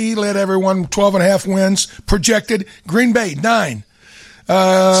KC led everyone 12.5 wins. Projected Green Bay 9.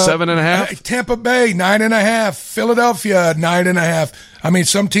 7.5. Tampa Bay 9.5. Philadelphia 9.5. I mean,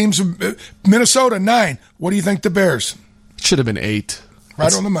 some teams. Minnesota 9. What do you think the Bears? It should have been 8.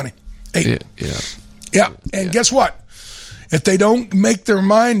 Right on the money. 8. Yeah. And guess what? If they don't make their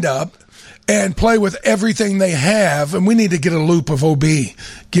mind up and play with everything they have, and we need to get a loop of OB,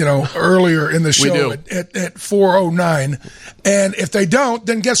 earlier in the show at 4:09. And if they don't,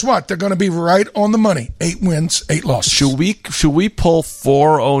 then guess what? They're going to be right on the money. 8 wins, 8 losses. Should we pull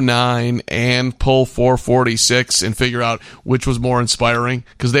 409 and pull 446 and figure out which was more inspiring?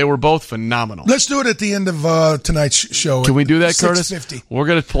 Because they were both phenomenal. Let's do it at the end of tonight's show. Can we do that, Curtis? 6:50. We're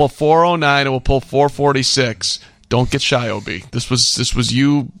going to pull 409 and we'll pull 446. Don't get shy, OB. This was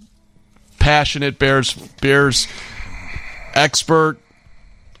you, passionate Bears expert,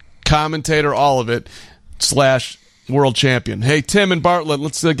 commentator, all of it, / world champion. Hey, Tim and Bartlett,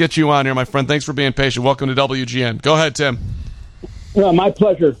 let's get you on here, my friend. Thanks for being patient. Welcome to WGN. Go ahead, Tim. My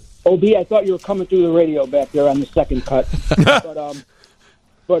pleasure. OB, I thought you were coming through the radio back there on the second cut.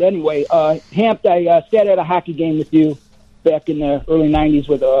 But anyway, Hamp, I sat at a hockey game with you back in the early 90s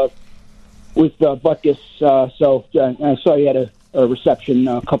with Butkus. So I saw you had a reception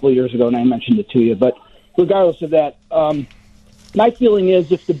a couple of years ago, and I mentioned it to you. But regardless of that, my feeling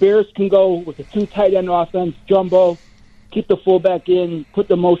is if the Bears can go with a 2 tight end offense, jumbo, keep the fullback in, put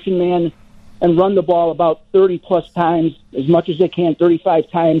the motion man, and run the ball about 30-plus times, as much as they can,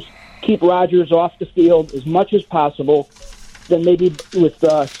 35 times, keep Rodgers off the field as much as possible, then maybe with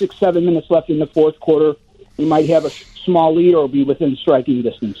 6-7 minutes left in the fourth quarter, you might have a small lead or be within striking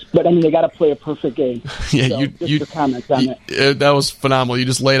distance. But, I mean, they got to play a perfect game. Yeah, so your comments on that. That was phenomenal. You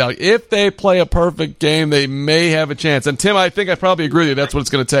just laid out. If they play a perfect game, they may have a chance. And, Tim, I think I probably agree with you. That's what it's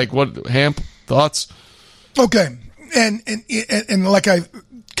going to take. What, Hamp, thoughts? Okay. And like I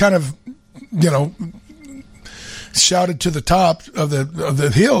kind of, shouted to the top of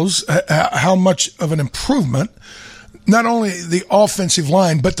the hills how much of an improvement not only the offensive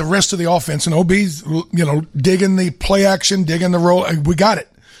line, but the rest of the offense. And OB's, digging the play action, digging the roll. We got it.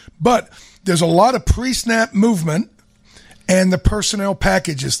 But there's a lot of pre-snap movement and the personnel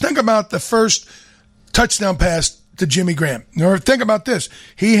packages. Think about the first touchdown pass to Jimmy Graham. Now, think about this.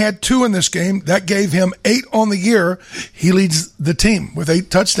 He had 2 in this game. That gave him 8 on the year. He leads the team with 8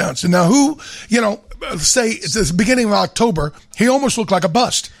 touchdowns. And now say it's the beginning of October, he almost looked like a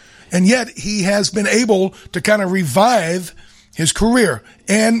bust. And yet he has been able to kind of revive his career.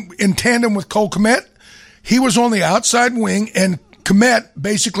 And in tandem with Cole Kmet, he was on the outside wing, and Kmet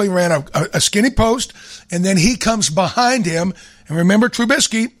basically ran a skinny post, and then he comes behind him. And remember,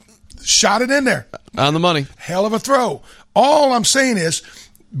 Trubisky shot it in there. On the money. Hell of a throw. All I'm saying is,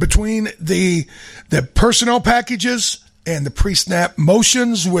 between the personnel packages and the pre-snap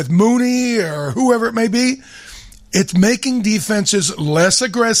motions with Mooney or whoever it may be, it's making defenses less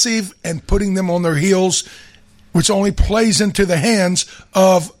aggressive and putting them on their heels, which only plays into the hands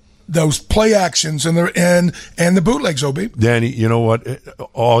of those play actions and the bootlegs, OB. Danny, you know what?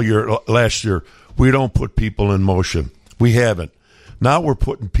 Last year, we don't put people in motion. We haven't. Now we're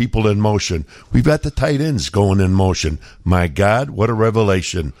putting people in motion. We've got the tight ends going in motion. My God, what a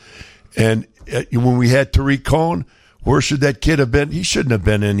revelation. And when we had Tariq Cohen, where should that kid have been? He shouldn't have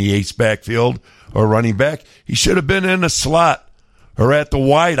been in the ace backfield or running back. He should have been in a slot or at the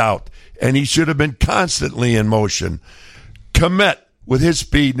wideout, and he should have been constantly in motion. Kmet, with his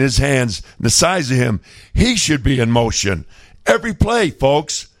speed and his hands and the size of him, he should be in motion. Every play,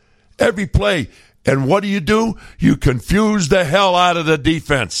 folks. Every play. And what do? You confuse the hell out of the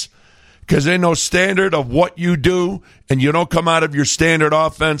defense because they know standard of what you do, and you don't come out of your standard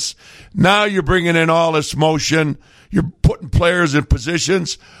offense. Now you're bringing in all this motion. You're putting players in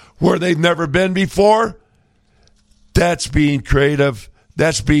positions where they've never been before. That's being creative.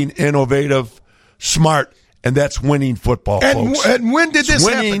 That's being innovative, smart, and that's winning football, folks. And when did this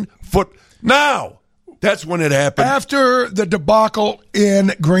happen? Now. That's when it happened. After the debacle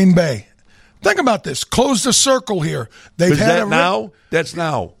in Green Bay. Think about this. Close the circle here. Is that now? That's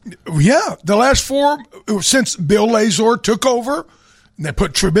now. Yeah. The last 4, since Bill Lazor took over, they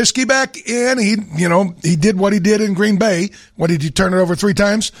put Trubisky back in. He did what he did in Green Bay. What did he turn it over 3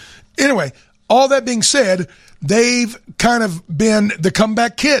 times? Anyway, all that being said, they've kind of been the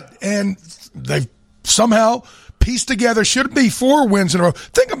comeback kid, and they've somehow pieced together, should be 4 wins in a row.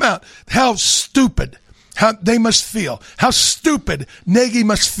 Think about how stupid how they must feel, how stupid Nagy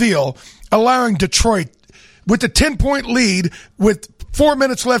must feel allowing Detroit with a 10-point lead with 4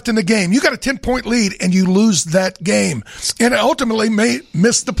 minutes left in the game. You got a 10-point lead and you lose that game, and ultimately may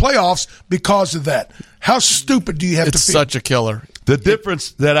miss the playoffs because of that. How stupid do you have to feel? It's such a killer. The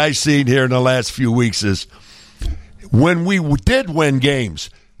difference that I've seen here in the last few weeks is when we did win games,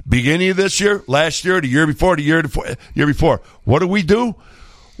 beginning of this year, last year, the year before, what do?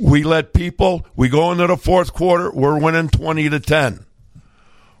 We let people, we go into the fourth quarter, we're winning 20-10.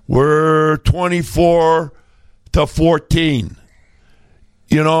 We're 24-14.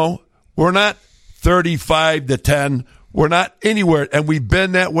 We're not 35-10. We're not anywhere, and we've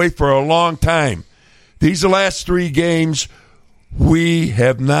been that way for a long time. These last 3 games, we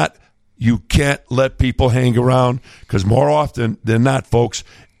have not. You can't let people hang around because more often than not, folks,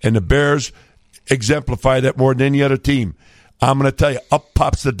 and the Bears exemplify that more than any other team. I'm going to tell you, up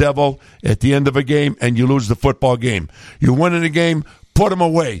pops the devil at the end of a game, and you lose the football game. You win in a game, put them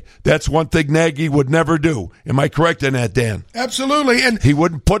away. That's one thing Nagy would never do. Am I correct in that, Dan? Absolutely. And they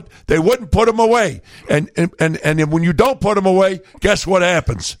wouldn't put them away. And when you don't put them away, guess what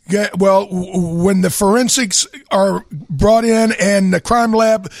happens? Yeah, well, when the forensics are brought in and the crime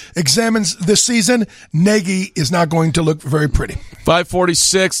lab examines this season, Nagy is not going to look very pretty.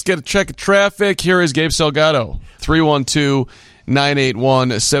 5:46, get a check of traffic. Here is Gabe Salgado.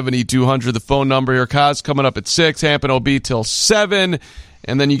 312-981-7200. The phone number here. Kaz coming up at 6. Hamp and OB till 7.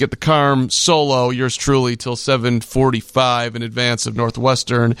 And then you get the Carm solo, yours truly, till 7:45 in advance of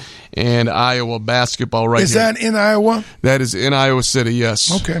Northwestern and Iowa basketball right Is here. that in Iowa? That is in Iowa City,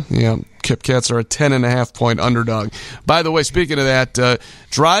 yes. Okay. Yeah, Kip Cats are a 10.5-point underdog. By the way, speaking of that,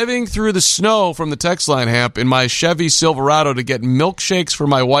 driving through the snow from the text line, Hamp, in my Chevy Silverado to get milkshakes for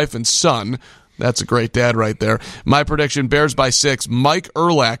my wife and son. That's a great dad right there. My prediction, Bears by 6, Mike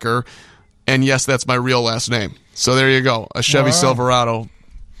Urlacher. And yes, that's my real last name. So there you go, a Chevy Silverado.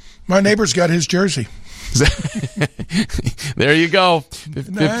 My neighbor's got his jersey. There you go.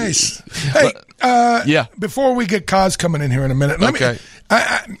 Nice. Hey, yeah. Before we get Kaz coming in here in a minute, let me.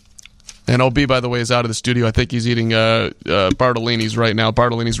 And OB, by the way, is out of the studio. I think he's eating Bartolini's right now.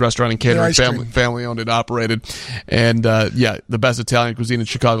 Bartolini's Restaurant and Catering, family-owned and operated. And, the best Italian cuisine in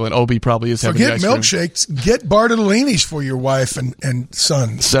Chicago. And OB probably is having ice cream. Forget milkshakes. Get Bartolini's for your wife and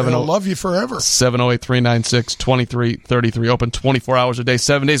son. They'll love you forever. 708-396-2333. Open 24 hours a day,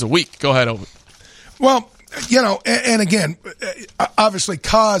 7 days a week. Go ahead, OB. Well, and again, obviously,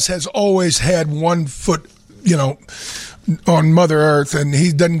 Kaz has always had one foot, on Mother Earth, and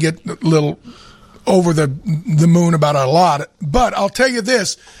he doesn't get a little over the moon about a lot. But I'll tell you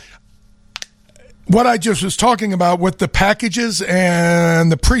this, what I just was talking about with the packages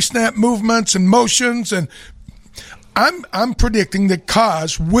and the pre-snap movements and motions, and I'm predicting that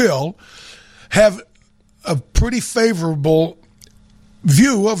Kaz will have a pretty favorable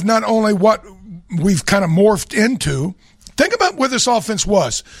view of not only what we've kind of morphed into. Think about where this offense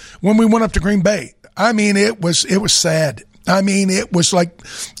was when we went up to Green Bay. I mean, it was sad. I mean, it was like,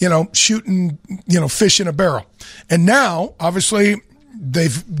 shooting, fish in a barrel. And now, obviously,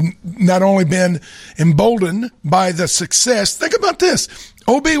 they've not only been emboldened by the success. Think about this.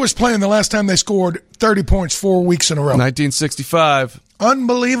 OB was playing the last time they scored 30 points 4 weeks in a row. 1965.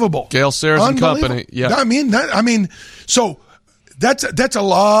 Unbelievable. Gail Sayers and company. Yeah. So that's a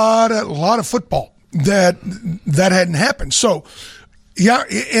lot of football that hadn't happened. So, yeah,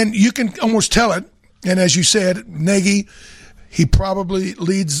 and you can almost tell it. And as you said, Nagy, he probably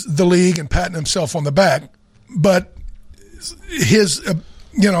leads the league and patting himself on the back. But his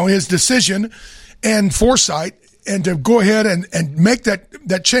decision and foresight and to go ahead and make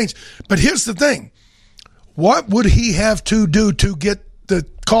that change. But here's the thing. What would he have to do to get the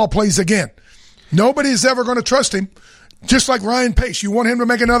call plays again? Nobody's ever going to trust him. Just like Ryan Pace. You want him to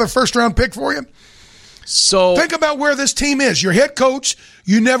make another first-round pick for you? So think about where this team is. Your head coach,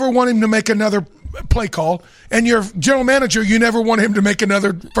 you never want him to make another play call. And your general manager, you never want him to make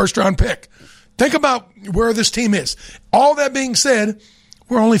another first-round pick. Think about where this team is. All that being said,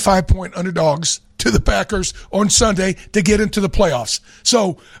 we're only 5-point underdogs to the Packers on Sunday to get into the playoffs.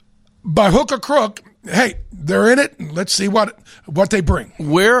 So by hook or crook, hey, they're in it. Let's see what they bring.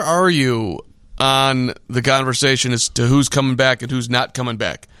 Where are you on the conversation as to who's coming back and who's not coming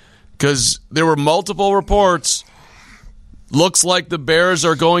back? Because there were multiple reports. Looks like the Bears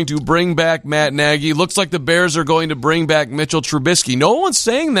are going to bring back Matt Nagy. Looks like the Bears are going to bring back Mitchell Trubisky. No one's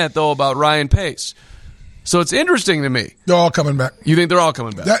saying that, though, about Ryan Pace. So it's interesting to me. They're all coming back. You think they're all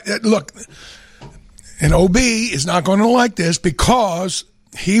coming back? Look, and OB is not going to like this because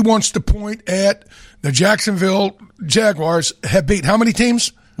he wants to point at the Jacksonville Jaguars have beat how many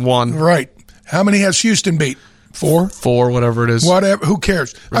teams? 1. Right. How many has Houston beat? 4? 4, whatever it is. Whatever. Who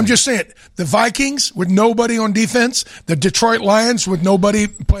cares? Right. I'm just saying, the Vikings with nobody on defense, the Detroit Lions with nobody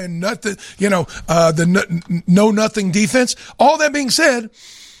playing nothing, the no-nothing defense. All that being said,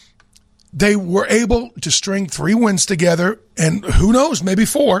 they were able to string 3 wins together, and who knows, maybe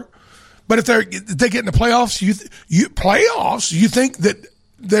 4. But if they get in the playoffs, you think that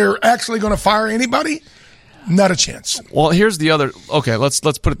they're actually going to fire anybody? Not a chance. Well, here's the other. Okay, let's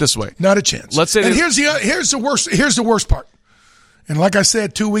put it this way. Not a chance. Let's say. And here's the worst part. And like I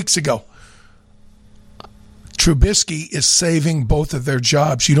said 2 weeks ago, Trubisky is saving both of their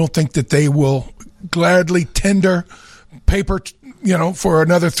jobs. You don't think that they will gladly tender paper, for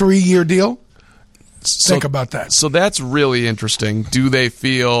another 3-year deal? Think about that. So that's really interesting. Do they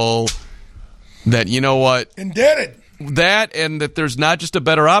feel that, you know what? Indebted. That and that there's not just a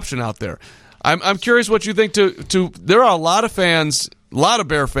better option out there. I'm curious what you think there are a lot of fans, a lot of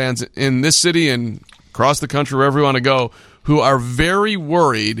Bear fans in this city and across the country, wherever you want to go, who are very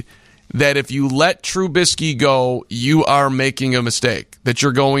worried that if you let Trubisky go, you are making a mistake, that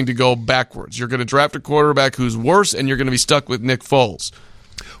you're going to go backwards. You're going to draft a quarterback who's worse, and you're going to be stuck with Nick Foles.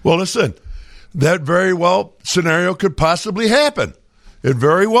 Well, listen, that very well scenario could possibly happen. It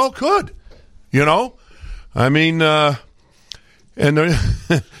very well could. I mean,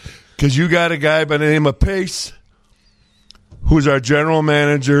 because you got a guy by the name of Pace, who's our general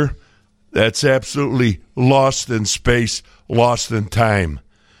manager, that's absolutely lost in space, lost in time.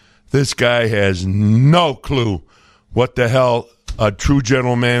 This guy has no clue what the hell a true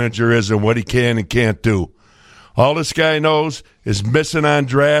general manager is and what he can and can't do. All this guy knows is missing on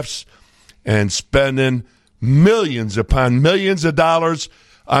drafts and spending millions upon millions of dollars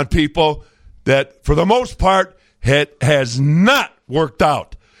on people that, for the most part, has not worked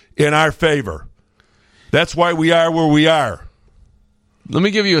out in our favor. That's why we are where we are. Let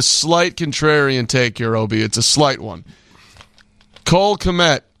me give you a slight contrarian take here, Obi. It's a slight one. Cole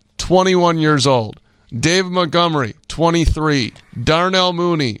Kmet, 21 years old. David Montgomery, 23. Darnell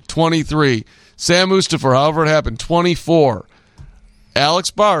Mooney, 23. Sam Mustipher, however it happened, 24.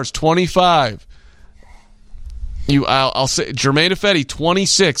 Alex Bars, 25. I'll say Jermaine Ifedi,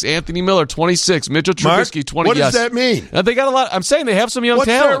 26. Anthony Miller, 26. Mitchell Trubisky, 20. What does that mean? They got a lot. I'm saying they have some young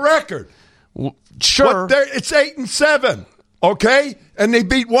talent. What's their record? Sure. It's 8-7, okay? And they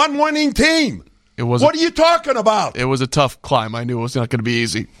beat one winning team. What are you talking about? It was a tough climb. I knew it was not going to be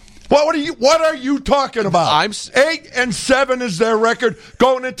easy. What are you talking about? 8-7 is their record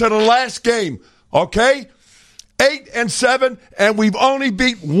going into the last game, okay? 8-7, and we've only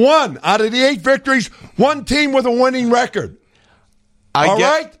beat one out of the 8 victories, one team with a winning record. All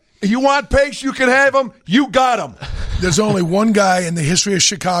right? You want Pace, you can have them. You got them. There's only one guy in the history of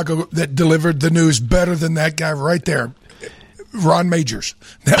Chicago that delivered the news better than that guy right there. Ron Majors.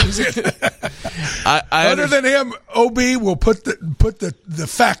 That was it. Other than him, OB will put the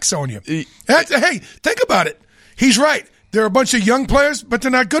facts on you. Hey, think about it. He's right. They're a bunch of young players, but they're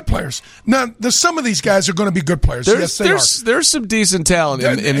not good players. Now, some of these guys are going to be good players. Yes, they are. There's some decent talent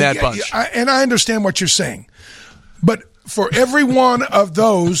in that bunch. And I understand what you're saying. But for every one of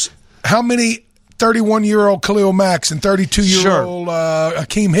those, how many 31-year-old Khalil Mack and 32-year-old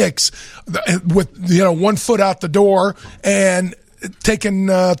Akeem Hicks with 1 foot out the door and taking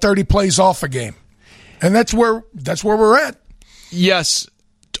 30 plays off a game? And that's where we're at. Yes,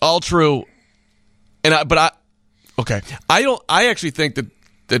 all true. Okay. I actually think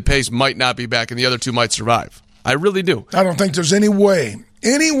that Pace might not be back and the other two might survive. I really do. I don't think there's any way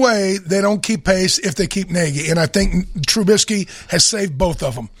they don't keep Pace if they keep Nagy. And I think Trubisky has saved both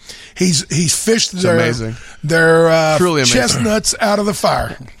of them. He's fished their chestnuts out of the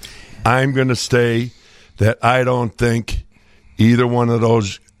fire. I'm going to say that I don't think either one of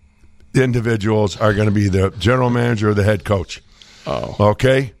those individuals are going to be the general manager or the head coach. Oh.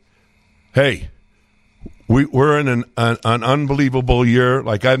 Okay? Hey. We're in an unbelievable year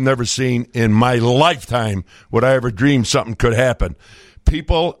like I've never seen in my lifetime. Would I ever dream something could happen?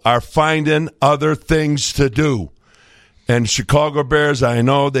 People are finding other things to do. And Chicago Bears, I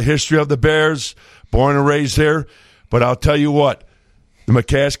know the history of the Bears, born and raised there, but I'll tell you what, the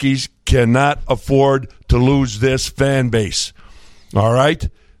McCaskies cannot afford to lose this fan base. All right?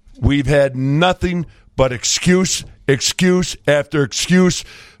 We've had nothing but excuse after excuse.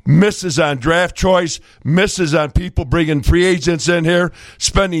 Misses on draft choice, misses on people bringing free agents in here,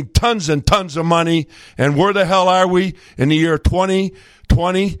 spending tons and tons of money. And where the hell are we in the year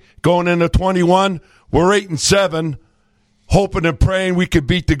 2020, going into 21? We're 8-7, hoping and praying we could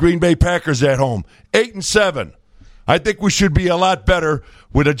beat the Green Bay Packers at home. 8-7. I think we should be a lot better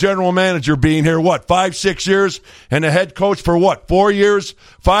with a general manager being here, 5-6 years, and a head coach for 4 years,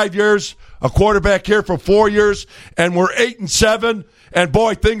 5 years, a quarterback here for 4 years, and we're 8-7. And,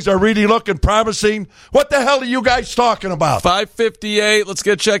 boy, things are really looking promising. What the hell are you guys talking about? 5:58. Let's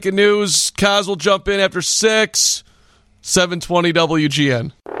get checking news. Kaz will jump in after 6. 720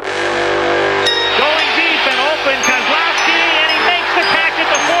 WGN. Going deep and open, Kozlowski, and he makes the catch at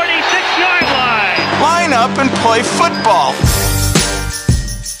the 46-yard line. Line up and play football.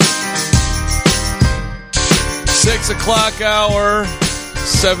 6 o'clock hour.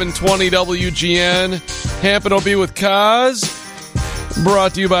 720 WGN. Hampton will be with Kaz.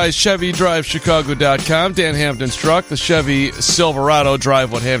 Brought to you by ChevyDriveChicago.com. Dan Hampton's truck, the Chevy Silverado.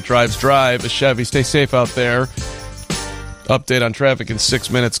 Drive what Hamp drives. Drive a Chevy. Stay safe out there. Update on traffic in 6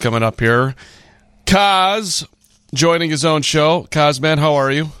 minutes coming up here. Kaz joining his own show. Kaz, man, how are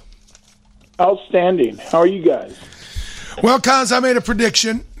you? Outstanding. How are you guys? Well, Kaz, I made a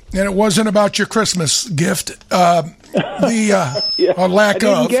prediction, and it wasn't about your Christmas gift. Lack I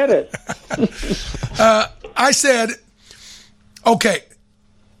didn't get it. I said, okay,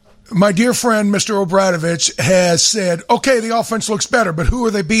 my dear friend, Mr. Obradovich, has said, okay, the offense looks better, but who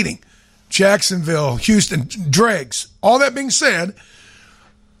are they beating? Jacksonville, Houston, Dregs. All that being said,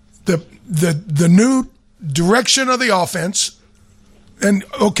 the new direction of the offense, and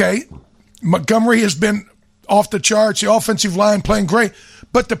okay, Montgomery has been off the charts, the offensive line playing great,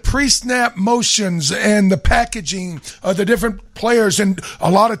 but the pre-snap motions and the packaging of the different players and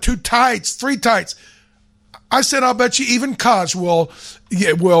a lot of 2 tights, 3 tights. I said, I'll bet you even Kaz will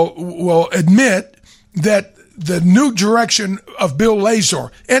admit that the new direction of Bill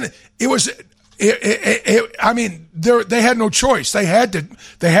Lazor, and it was, I mean, they had no choice. They had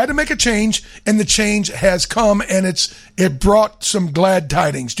to make a change, and the change has come, and it brought some glad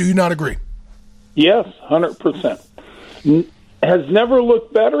tidings. Do you not agree? Yes, 100%. Has never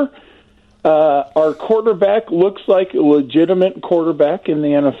looked better. Our quarterback looks like a legitimate quarterback in the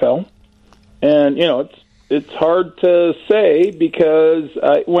NFL, and it's hard to say because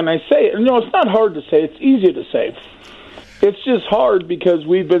when I say it, it's not hard to say. It's easy to say. It's just hard because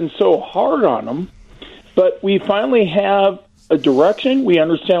we've been so hard on them. But we finally have a direction. We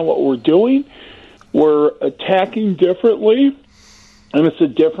understand what we're doing. We're attacking differently, and it's a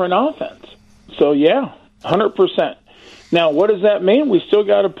different offense. So, yeah, 100%. Now, what does that mean? We still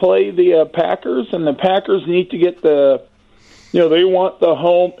got to play the Packers, and the Packers need to get they want the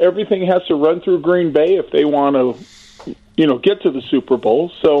home. Everything has to run through Green Bay if they want to, get to the Super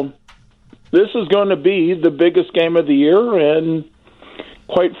Bowl. So this is going to be the biggest game of the year, and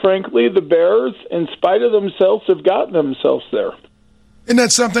quite frankly, the Bears, in spite of themselves, have gotten themselves there. Isn't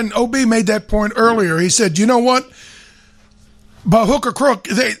that something? OB made that point earlier. He said, you know what? By hook or crook,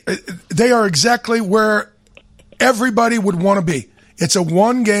 they are exactly where everybody would want to be. It's a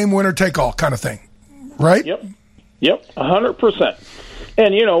one-game winner-take-all kind of thing, right? Yep, 100%.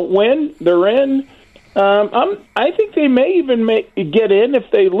 And, when they're in, I think they may even get in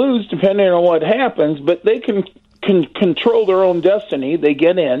if they lose, depending on what happens, but they can control their own destiny. They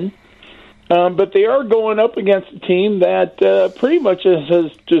get in. But they are going up against a team that pretty much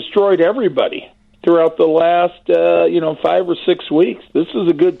has destroyed everybody throughout the last, 5 or 6 weeks. This is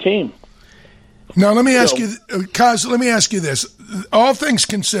a good team. Now, let me ask you, Kaz, let me ask you this. All things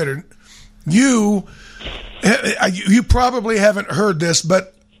considered, you probably haven't heard this,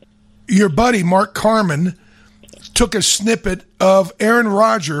 but your buddy, Mark Carman, took a snippet of Aaron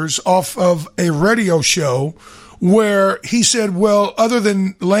Rodgers off of a radio show where he said, well, other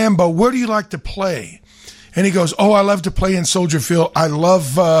than Lambeau, where do you like to play? And he goes, I love to play in Soldier Field. I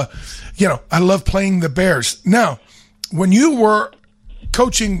love, I love playing the Bears. Now, when you were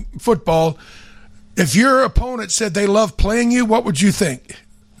coaching football, if your opponent said they love playing you, what would you think?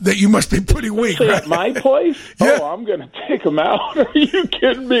 That you must be pretty weak, right? At my place? Yeah. Oh, I'm going to take them out. Are you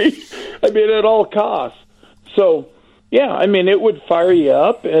kidding me? I mean, at all costs. So, yeah, I mean, it would fire you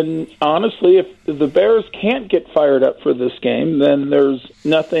up. And honestly, if the Bears can't get fired up for this game, then there's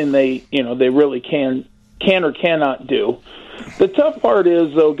nothing they really can or cannot do. The tough part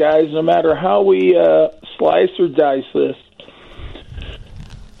is, though, guys, no matter how we slice or dice this,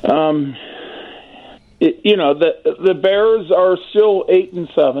 the Bears are still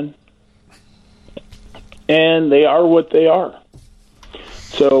 8-7, and they are what they are.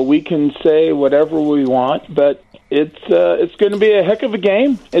 So we can say whatever we want, but it's going to be a heck of a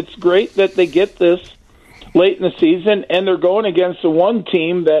game. It's great that they get this late in the season, and they're going against the one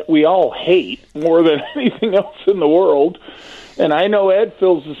team that we all hate more than anything else in the world. And I know Ed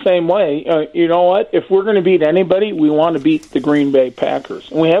feels the same way. You know what? If we're going to beat anybody, we want to beat the Green Bay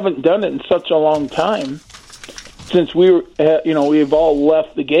Packers. And we haven't done it in such a long time. Since we've all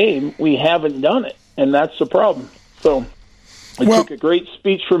left the game, we haven't done it, and that's the problem. So it took a great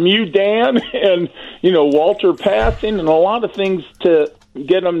speech from you, Dan, and Walter passing, and a lot of things to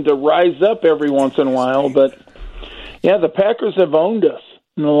get them to rise up every once in a while. But yeah, the Packers have owned us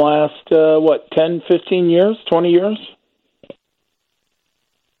in the last 10, 15 years, 20 years.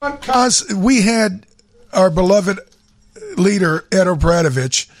 Because we had our beloved leader, Ed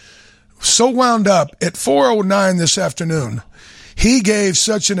O'Bradovich, so wound up at 4:09 this afternoon. He gave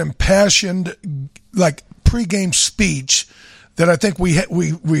such an impassioned, pregame speech that I think we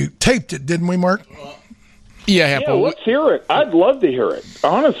taped it, didn't we, Mark? Yeah, let's hear it. I'd love to hear it,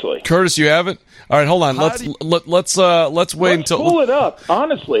 honestly. Curtis, you have it? All right, hold on. Let's wait until pull it up.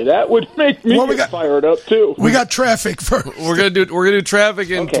 Honestly, that would make me get fired up too. We got traffic first. We're gonna do traffic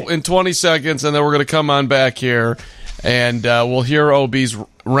in 20 seconds, and then we're gonna come on back here, and we'll hear OB's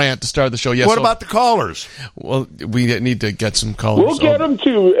rant to start the show. Yes. What about the callers? Well, we need to get some callers. We'll get them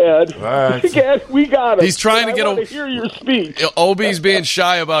too, Ed. All right. We got it. He's trying to get to hear your speech. OB's being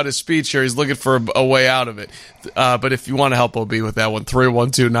shy about his speech here. He's looking for a way out of it. But if you want to help OB with that one,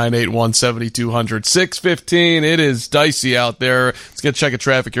 312-981-7200. 6:15. It is dicey out there. Let's get a check of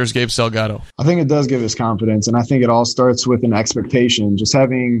traffic. Here's Gabe Salgado. I think it does give us confidence, and I think it all starts with an expectation, just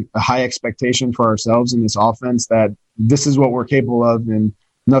having a high expectation for ourselves in this offense that this is what we're capable of, and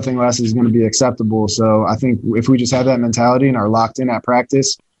nothing less is going to be acceptable. So I think if we just have that mentality and are locked in at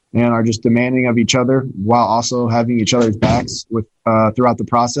practice and are just demanding of each other while also having each other's backs with throughout the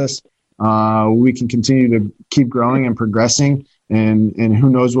process, we can continue to keep growing and progressing, and who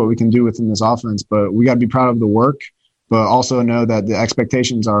knows what we can do within this offense. But we got to be proud of the work, but also know that the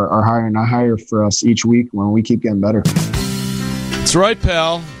expectations are higher and higher for us each week when we keep getting better. That's right,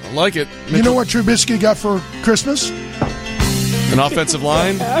 pal. I like it. You know what Trubisky got for Christmas? An offensive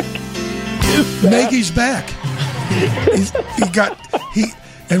line? Nagy's back.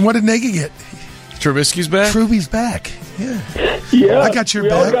 And what did Nagy get? Trubisky's back? Truby's back. Yeah. I got your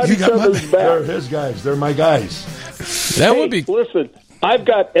back. You got my back. They're his guys. They're my guys. That would be. Listen, I've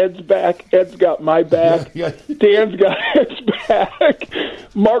got Ed's back. Ed's got my back. Yeah. Dan's got Ed's back.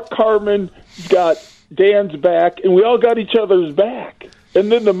 Mark Carman's got Dan's back, and we all got each other's back. And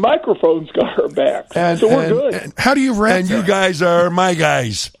then the microphone's got our back. So we're good. And how do you rent And you guys are my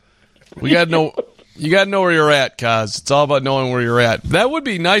guys. We got to know. You got to know where you're at, Kaz. It's all about knowing where you're at. That would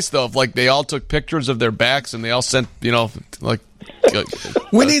be nice, though, if like they all took pictures of their backs and they all sent, like.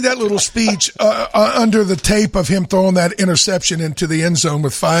 We need that little speech under the tape of him throwing that interception into the end zone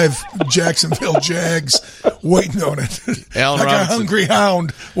with 5 Jacksonville Jags waiting on it. Alan like Robinson. a hungry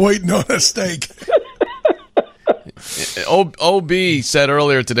hound waiting on a steak. OB said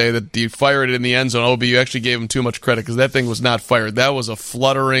earlier today that you fired it in the end zone. OB, you actually gave him too much credit because that thing was not fired. That was a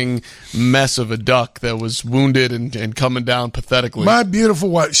fluttering mess of a duck that was wounded and coming down pathetically. My beautiful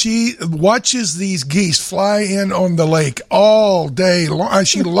wife, she watches these geese fly in on the lake all day long.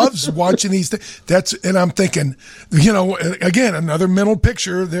 She loves watching these things. And I'm thinking, again, another mental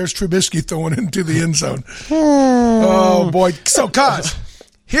picture. There's Trubisky throwing into the end zone. Oh, boy. So, Kaz.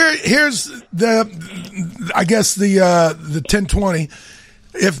 Here's the 10-20.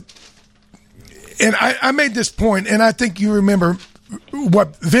 I made this point, and I think you remember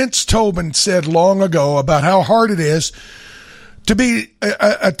what Vince Tobin said long ago about how hard it is to be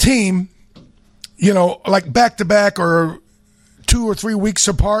a team, like back to back or 2 or 3 weeks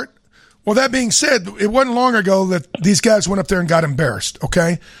apart. Well, that being said, it wasn't long ago that these guys went up there and got embarrassed.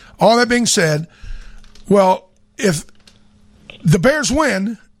 Okay, all that being said, well, if the Bears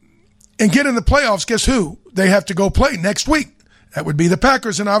win and get in the playoffs, guess who they have to go play next week? That would be the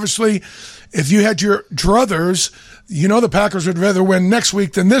Packers. And obviously, if you had your druthers, the Packers would rather win next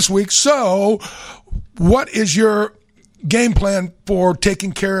week than this week. So what is your game plan for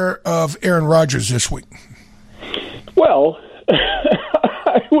taking care of Aaron Rodgers this week? Well,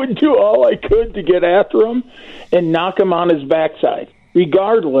 I would do all I could to get after him and knock him on his backside,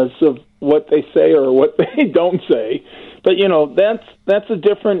 regardless of what they say or what they don't say. But that's a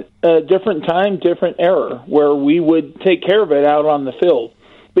different time, different era where we would take care of it out on the field.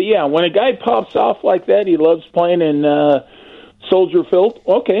 But yeah, when a guy pops off like that, he loves playing in Soldier Field.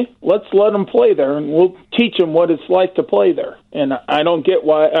 Okay, let's let him play there, and we'll teach him what it's like to play there. And I don't get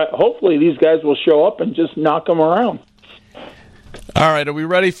why. Hopefully, these guys will show up and just knock them around. All right, are we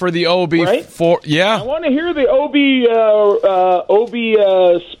ready for the OB? Right? Yeah. I want to hear the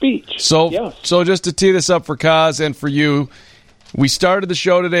OB speech. So just to tee this up for Kaz and for you, we started the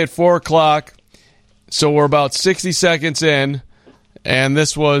show today at 4 o'clock, so we're about 60 seconds in, and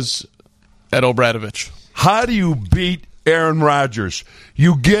this was Ed Obradovich. How do you beat Aaron Rodgers?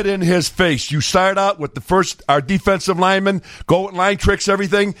 You get in his face. You start out with our defensive linemen, go with line tricks,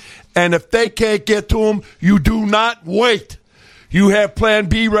 everything, and if they can't get to him, you do not wait. You have plan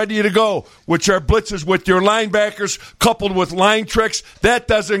B ready to go, which are blitzes with your linebackers coupled with line tricks. That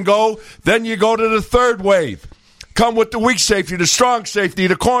doesn't go. Then you go to the third wave. Come with the weak safety, the strong safety,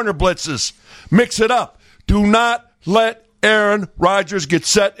 the corner blitzes. Mix it up. Do not let Aaron Rodgers get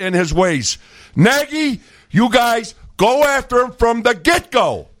set in his ways. Nagy, you guys go after him from the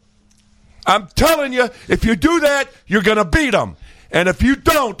get-go. I'm telling you, if you do that, you're going to beat him. And if you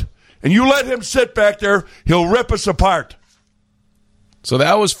don't, and you let him sit back there, he'll rip us apart. So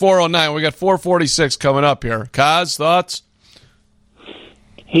that was 4:09. We got 4:46 coming up here. Kaz, thoughts?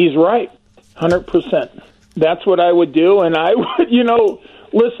 He's right, 100%. That's what I would do, and I would,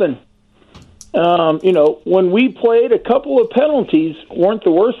 listen. When we played, a couple of penalties weren't the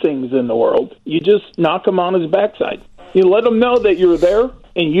worst things in the world. You just knock him on his backside. You let him know that you're there,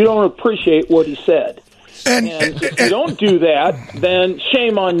 and you don't appreciate what he said. And if you don't do that, then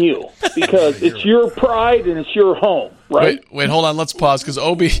shame on you, because it's your pride and it's your home, right? Wait, hold on. Let's pause, because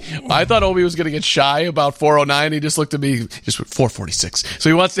I thought Obi was going to get shy about 4:09. He just looked at me, just went 4:46. So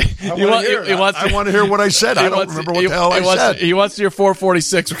he wants to. I want to hear what I said. I don't remember what the hell I said. He wants to hear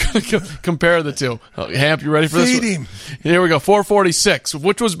 4:46. We're going to compare the two. Hamp, you ready for this? Feed him. Here we go. 4:46.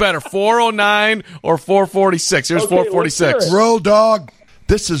 Which was better, 4:09 or 4:46? Here's 4:46. Roll, dog.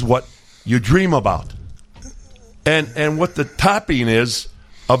 This is what you dream about. And what the topping is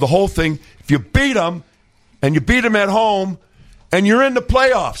of the whole thing, if you beat them, and you beat them at home, and you're in the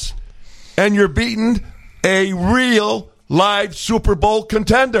playoffs, and you're beating a real live Super Bowl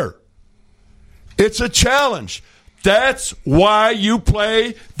contender. It's a challenge. That's why you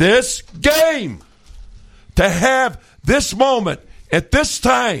play this game. To have this moment at this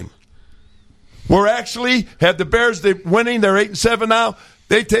time, we're actually have the Bears winning. They're 8-7 now.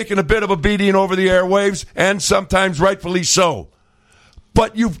 They've taken a bit of a beating over the airwaves, and sometimes rightfully so.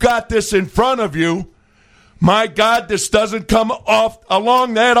 But you've got this in front of you. My God, this doesn't come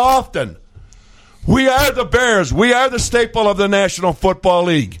along that often. We are the Bears. We are the staple of the National Football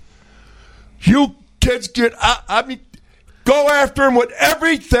League. You kids go after him with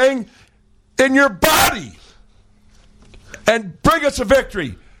everything in your body and bring us a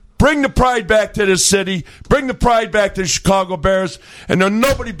victory. Bring the pride back to this city. Bring the pride back to the Chicago Bears. And there's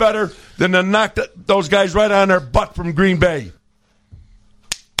nobody better than to knock those guys right on their butt from Green Bay.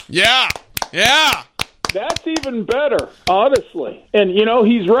 Yeah. That's even better, honestly. And,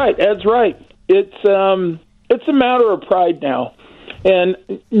 he's right. Ed's right. It's a matter of pride now. And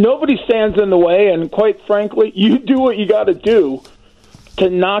nobody stands in the way. And quite frankly, you do what you got to do to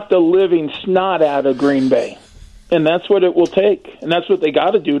knock the living snot out of Green Bay. And that's what it will take. And that's what they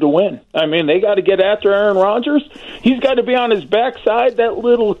got to do to win. I mean, they got to get after Aaron Rodgers. He's got to be on his backside, that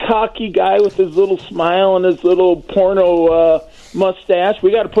little cocky guy with his little smile and his little porno mustache.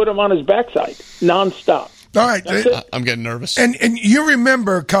 We got to put him on his backside nonstop. All right. I'm getting nervous. And you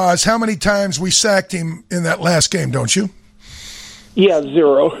remember, Kaz, how many times we sacked him in that last game, don't you? Yeah,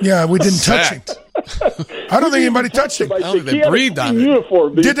 0. Yeah, we didn't touch him. I don't think anybody touched him. I don't think they breathed on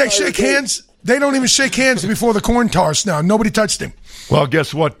him. Did they shake hands? They don't even shake hands before the coin toss now. Nobody touched him. Well,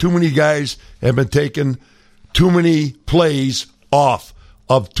 guess what? Too many guys have been taking too many plays off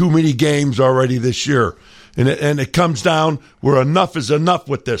of too many games already this year. And it comes down where enough is enough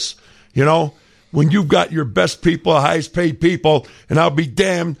with this. When you've got your best people, highest paid people, and I'll be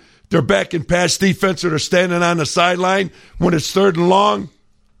damned, they're back in pass defense or they're standing on the sideline when it's 3rd and long.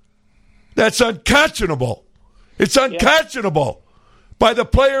 That's unconscionable. It's unconscionable by the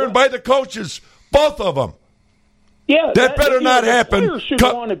player and by the coaches, both of them. Yeah, that better not happen. Players should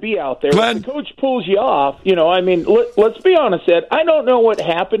want to be out there. Glenn, if the coach pulls you off, let's be honest, Ed. I don't know what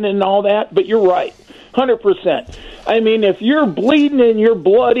happened and all that, but you're right, 100%. I mean, if you're bleeding and you're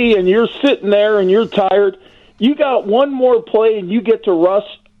bloody and you're sitting there and you're tired, you got one more play and you get to rust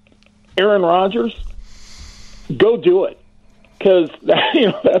Aaron Rodgers, go do it. Because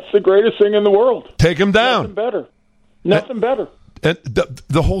that's the greatest thing in the world. Take him down. Nothing better. And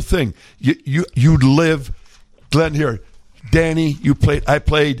the whole thing, you live, Glenn here, Danny, you played, I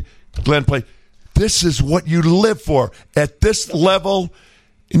played, Glenn played. This is what you live for. At this level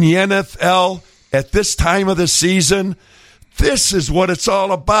in the NFL, at this time of the season, this is what it's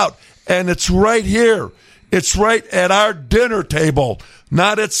all about. And it's right here. It's right at our dinner table,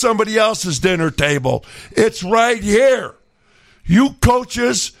 not at somebody else's dinner table. It's right here. You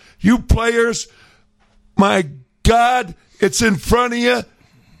coaches, you players, my God, it's in front of you.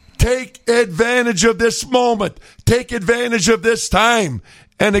 Take advantage of this moment. Take advantage of this time.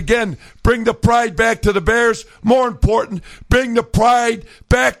 And again, bring the pride back to the Bears. More important, bring the pride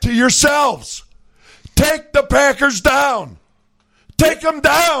back to yourselves. Take the Packers down. Take them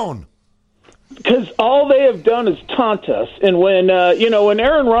down. Because all they have done is taunt us. And when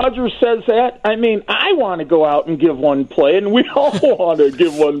Aaron Rodgers says that, I mean, I want to go out and give one play, and we all want to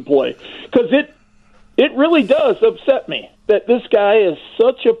give one play. Because it really does upset me that this guy is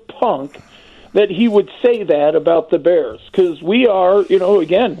such a punk that he would say that about the Bears. Because we are,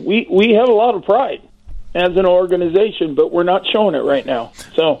 again, we have a lot of pride as an organization, but we're not showing it right now.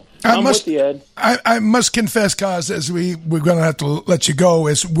 So I'm with you, Ed. I must confess, Kaz, as we're going to have to let you go,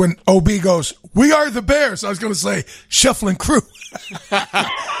 is when OB goes, "We are the Bears," I was going to say, shuffling crew.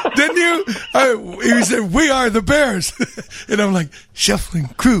 Didn't you? He said, "We are the Bears." And I'm like, shuffling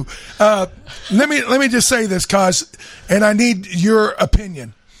crew. Let me just say this, Kaz, and I need your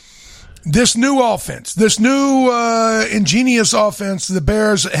opinion. This new offense, this new ingenious offense the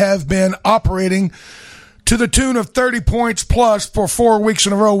Bears have been operating to the tune of 30 points plus for 4 weeks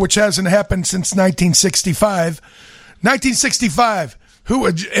in a row, which hasn't happened since 1965. 1965,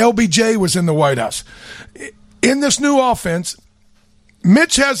 LBJ was in the White House. In this new offense,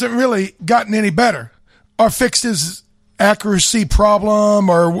 Mitch hasn't really gotten any better or fixed his accuracy problem,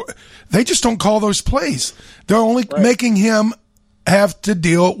 or they just don't call those plays. They're only making him have to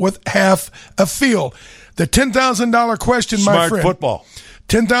deal with half a field. The $10,000 question, Smart my friend. Football.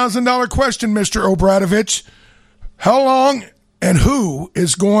 $10,000 question, Mr. Obradovich. How long and who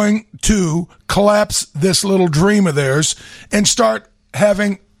is going to collapse this little dream of theirs and start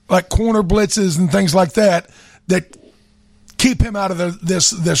having like corner blitzes and things like that keep him out of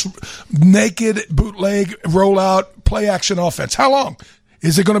this naked bootleg rollout play action offense? How long?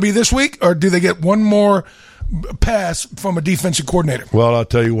 Is it going to be this week, or do they get one more pass from a defensive coordinator? Well, I'll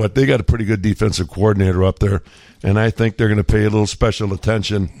tell you what, they got a pretty good defensive coordinator up there, and I think they're going to pay a little special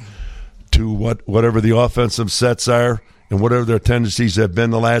attention to whatever the offensive sets are and whatever their tendencies have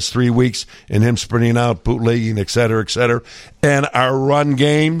been the last 3 weeks, and him sprinting out, bootlegging, et cetera, and our run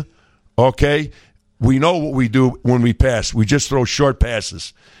game. Okay, we know what we do when we pass. We just throw short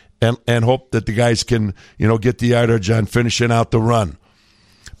passes and hope that the guys can get the yardage on finishing out the run.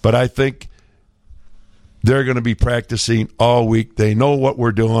 But I think they're going to be practicing all week. They know what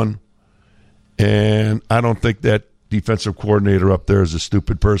we're doing. And I don't think that defensive coordinator up there is a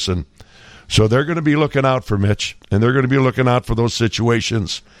stupid person. So they're going to be looking out for Mitch, and they're going to be looking out for those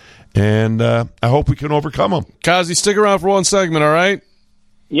situations. And I hope we can overcome them. Kazi, stick around for one segment, all right?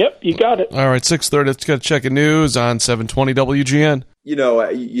 Yep, you got it. All right, 6:30. Let's go check news on 720 WGN. You know,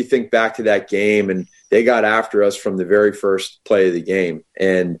 you think back to that game, and they got after us from the very first play of the game.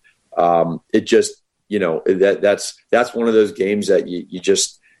 And it just, you know, that's one of those games that you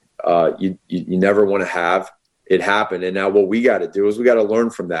just you never want to have it happen. And now what we got to do is we got to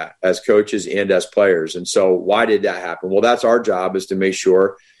learn from that as coaches and as players. And so why did that happen? Well, that's our job, is to make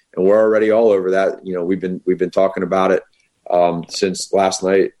sure, and we're already all over that. You know, we've been talking about it since last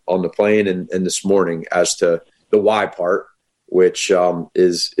night on the plane and this morning as to the why part, which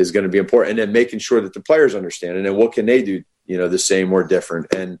is going to be important. And then making sure that the players understand, and then what can they do, you know, the same or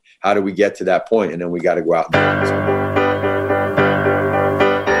different, and how do we get to that point? And then we got to go out and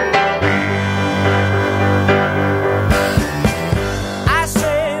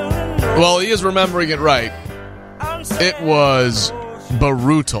Well, he is remembering it right. It was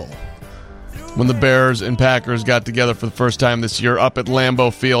brutal when the Bears and Packers got together for the first time this year up at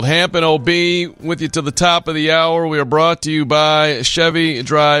Lambeau Field. Hamp and OB with you to the top of the hour. We are brought to you by Chevy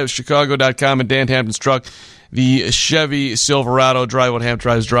Drive, Chicago.com, and Dan Hampton's truck, the Chevy Silverado. Drive what Hamp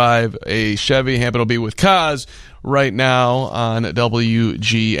drives, drive a Chevy. Hamp and OB with Kaz right now on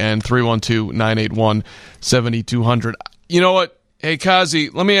WGN 312-981-7200. You know what? Hey,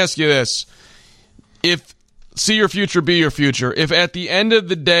 Kazi, let me ask you this. If see your future, be your future. If at the end of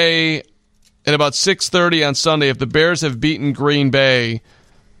the day, at about 6:30 on Sunday, if the Bears have beaten Green Bay,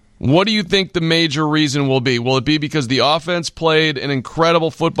 what do you think the major reason will be? Will it be because the offense played an incredible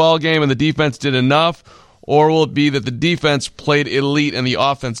football game and the defense did enough? Or will it be that the defense played elite and the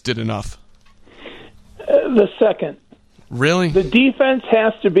offense did enough? The second. Really? The defense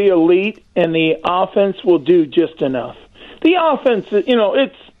has to be elite and the offense will do just enough. The offense, you know,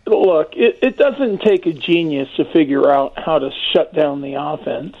 it doesn't take a genius to figure out how to shut down the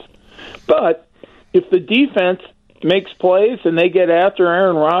offense. But if the defense makes plays and they get after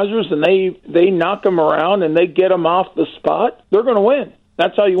Aaron Rodgers and they knock him around and they get him off the spot, they're going to win.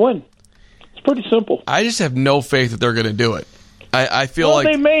 That's how you win. It's pretty simple. I just have no faith that they're going to do it. I feel like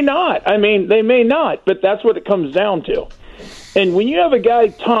they may not. I mean, they may not, but that's what it comes down to. And when you have a guy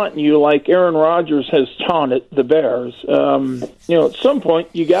taunting you like Aaron Rodgers has taunted the Bears, you know, at some point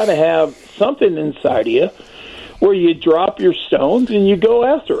you got to have something inside of you where you drop your stones and you go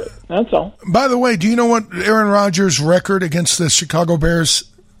after it. That's all. By the way, do you know what Aaron Rodgers' record against the Chicago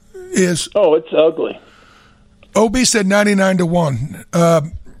Bears is? Oh, it's ugly. OB said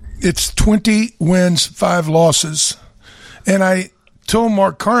 99-1. It's 20 wins, 5 losses. And I told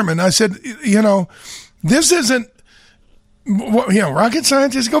Mark Carman, I said, you know, this isn't, you know, rocket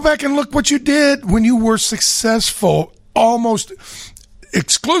scientists, go back and look what you did when you were successful almost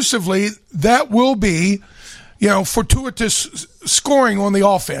exclusively. That will be, you know, fortuitous scoring on the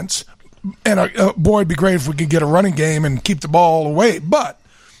offense. And boy, it'd be great if we could get a running game and keep the ball away. But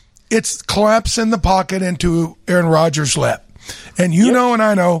it's collapse in the pocket into Aaron Rodgers' lap. And you know and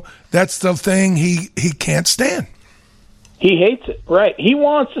I know that's the thing he can't stand. He hates it, right? He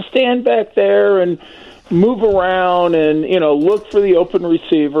wants to stand back there and move around and, you know, look for the open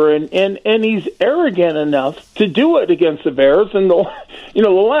receiver, and he's arrogant enough to do it against the Bears. And the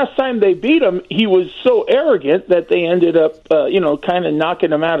last time they beat him, he was so arrogant that they ended up, kind of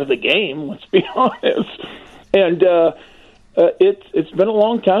knocking him out of the game. Let's be honest. And it's been a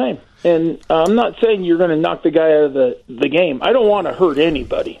long time. And I'm not saying you're going to knock the guy out of the game. I don't want to hurt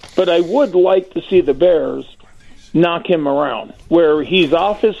anybody, but I would like to see the Bears knock him around where he's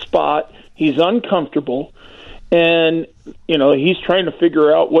off his spot. He's uncomfortable, and, you know, he's trying to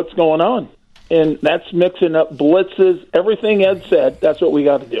figure out what's going on. And that's mixing up blitzes, everything Ed said. That's what we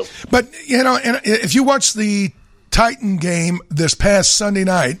got to do. But, you know, and if you watch the Titan game this past Sunday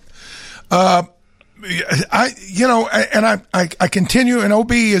night, I continue, and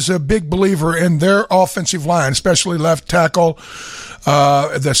OB is a big believer in their offensive line, especially left tackle,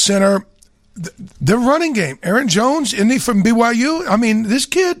 the center. The running game. Aaron Jones, isn't he from BYU? I mean, this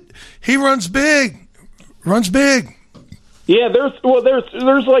kid, he runs big. Yeah,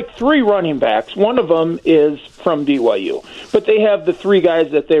 there's like 3 running backs. One of them is from BYU, but they have the 3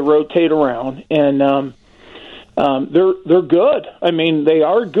 guys that they rotate around, and they're good. I mean, they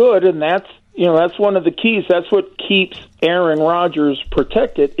are good, and that's one of the keys. That's what keeps Aaron Rodgers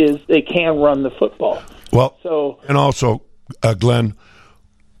protected, is they can run the football. Well, and also, Glenn,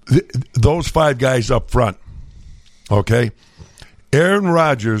 those 5 guys up front, okay? Aaron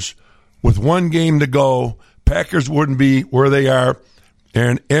Rodgers, with 1 game to go, Packers wouldn't be where they are,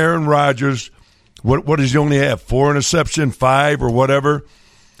 and Aaron Rodgers what does he only have? 4 interceptions, 5 or whatever?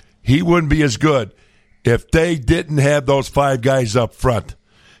 He wouldn't be as good if they didn't have those 5 guys up front.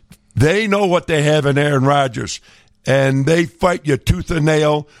 They know what they have in Aaron Rodgers, and they fight you tooth and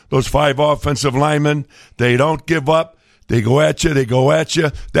nail, those 5 offensive linemen. They don't give up. They go at you. They go at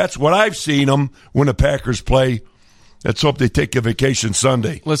you. That's what I've seen them when the Packers play. Let's hope they take a vacation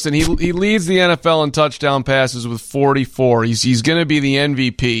Sunday. Listen, he leads the NFL in touchdown passes with 44. He's going to be the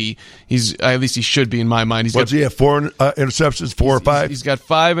MVP. At least he should be in my mind. What's he have? 4 interceptions, 4 or 5? He's got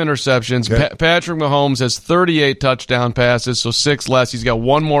 5 interceptions. Okay. Patrick Mahomes has 38 touchdown passes, so 6 less. He's got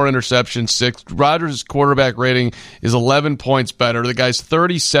 1 more interception, 6. Rodgers' quarterback rating is 11 points better. The guy's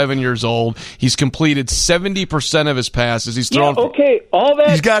 37 years old. He's completed 70% of his passes. He's thrown. All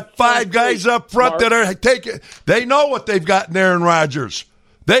that. He's got 5 guys up front that are taking. They know what they've got in Aaron Rodgers.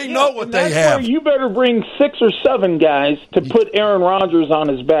 They know what they have. Where you better bring 6 or 7 guys to put Aaron Rodgers on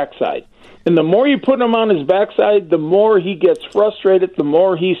his backside. And the more you put him on his backside, the more he gets frustrated, the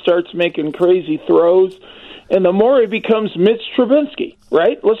more he starts making crazy throws, and the more he becomes Mitch Trubisky,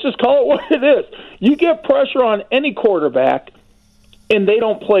 right? Let's just call it what it is. You get pressure on any quarterback, and they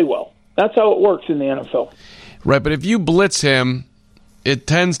don't play well. That's how it works in the NFL. Right, but if you blitz him, it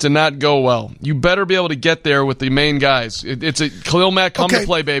tends to not go well. You better be able to get there with the main guys. It's a Khalil Mack come to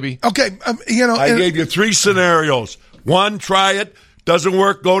play, baby. Okay, I gave you 3 scenarios. 1, try it. Doesn't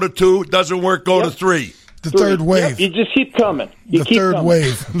work, go to 2. Doesn't work, go to 3. The third wave. Yep, you just keep coming. The third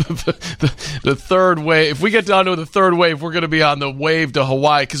wave. The third wave. If we get down to the third wave, we're going to be on the wave to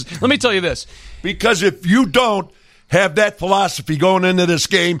Hawaii. Because let me tell you this. Because if you don't have that philosophy going into this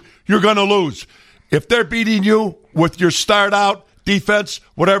game, you're going to lose. If they're beating you with your start out, defense,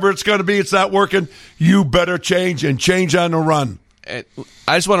 whatever it's going to be, it's not working, you better change and change on the run. I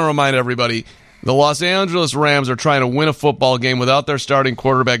just want to remind everybody, the Los Angeles Rams are trying to win a football game without their starting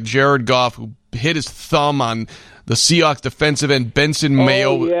quarterback, Jared Goff, who hit his thumb on the Seahawks defensive end, Benson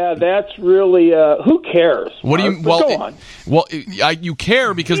Mayo. Oh, yeah, that's really, who cares? What do you, go on. You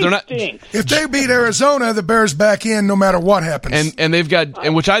care because they're not. If they beat Arizona, the Bears back in no matter what happens. And they've got,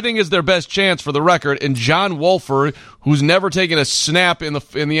 and which I think is their best chance for the record, and John Wolford, who's never taken a snap in the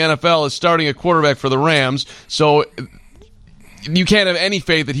NFL, is starting a quarterback for the Rams. So you can't have any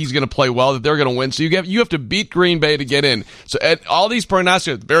faith that he's going to play well, that they're going to win. So you have to beat Green Bay to get in. So at all these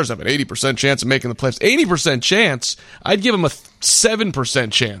prognostics, the Bears have an 80% chance of making the playoffs. 80% chance? I'd give them a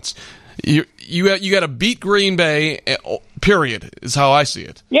 7% chance. You got to beat Green Bay, period, is how I see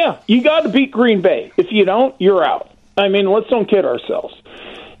it. Yeah, you got to beat Green Bay. If you don't, you're out. I mean, let's don't kid ourselves.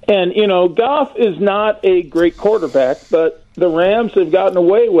 And, Goff is not a great quarterback, but the Rams have gotten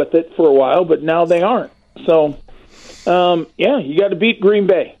away with it for a while, but now they aren't. So, you got to beat Green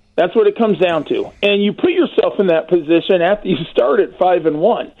Bay. That's what it comes down to. And you put yourself in that position after you start at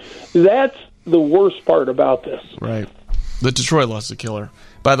 5-1. That's the worst part about this. Right. The Detroit loss is a killer.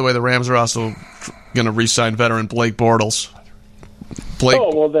 By the way, the Rams are also going to re-sign veteran Blake Bortles.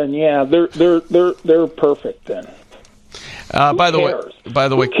 Oh, well then, yeah, they're perfect then. By the way,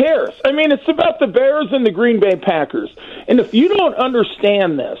 who cares? I mean, it's about the Bears and the Green Bay Packers. And if you don't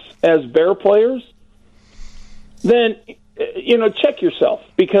understand this as Bear players, then check yourself,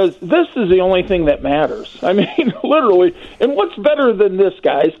 because this is the only thing that matters. I mean, literally. And what's better than this,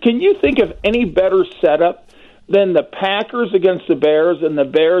 guys? Can you think of any better setup than the Packers against the Bears, and the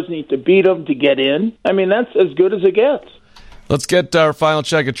Bears need to beat them to get in? I mean, that's as good as it gets. Let's get our final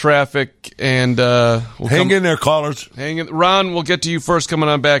check of traffic, and hang in there, callers. Hang in. Ron, we'll get to you first coming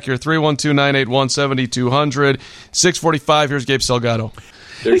on back here. 312-981-7200. 6:45. Here's Gabe Salgado.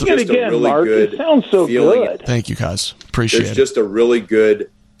 There's just again, a really Mark. Good. It sounds so good. Thank you, guys. Appreciate it. There's just a really good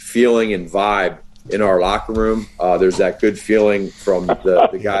feeling and vibe in our locker room. There's that good feeling from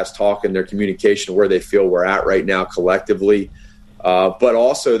the guys talking, their communication, where they feel we're at right now collectively. But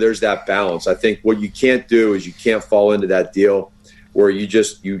also there's that balance. I think what you can't do is you can't fall into that deal where you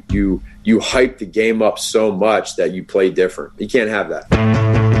just you hype the game up so much that you play different. You can't have that.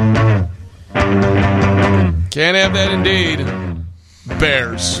 Can't have that indeed.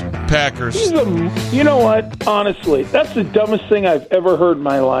 Bears, Packers. You know what? Honestly, that's the dumbest thing I've ever heard in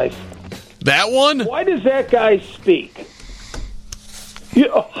my life. That one? Why does that guy speak?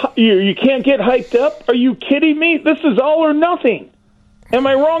 You can't get hyped up? Are you kidding me? This is all or nothing. Am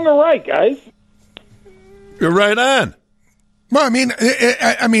I wrong or right, guys? You're right on. Well, I mean,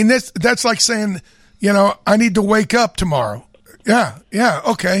 that's like saying, I need to wake up tomorrow. Yeah,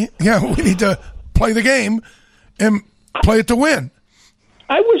 okay. Yeah, we need to play the game and play it to win.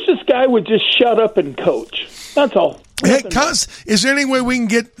 I wish this guy would just shut up and coach. That's all. Hey, Cuz, is there any way we can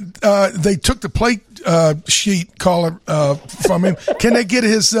get they took the plate sheet caller from him. Can they get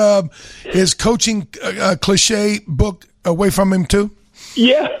his coaching cliche book away from him too?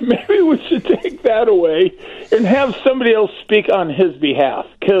 Yeah, maybe we should take that away and have somebody else speak on his behalf,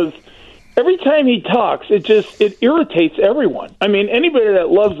 because every time he talks, it irritates everyone. I mean, anybody that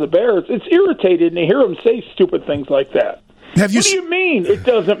loves the Bears, it's irritated to hear him say stupid things like that. What do you mean it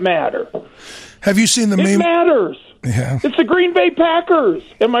doesn't matter? Have you seen the meme? It matters. Yeah. It's the Green Bay Packers.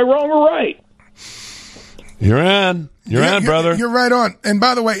 Am I wrong or right? You're on, brother. You're right on. And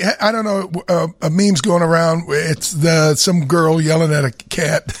by the way, I don't know, a meme's going around. It's some girl yelling at a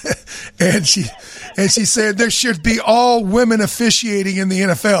cat, and she said there should be all women officiating in the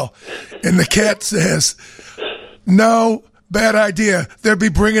NFL, and the cat says, "No, bad idea. They'd be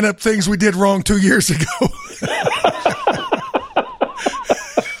bringing up things we did wrong 2 years ago."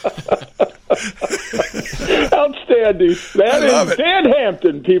 Outstanding. That is Dan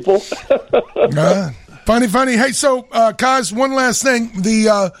Hampton, people. Funny. Hey, so, Kaz, one last thing.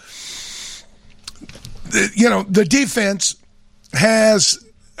 The defense has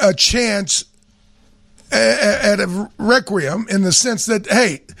a chance at a requiem in the sense that,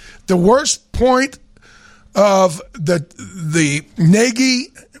 hey, the worst point of the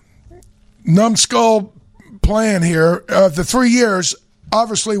Nagy numbskull plan here of the 3 years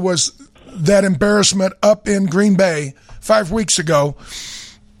obviously was that embarrassment up in Green Bay 5 weeks ago.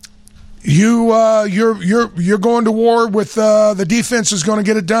 You're going to war with the defense is going to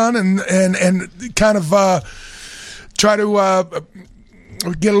get it done and kind of try to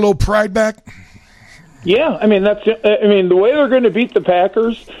get a little pride back. Yeah, I mean the way they're going to beat the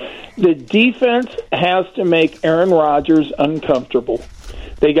Packers, the defense has to make Aaron Rodgers uncomfortable.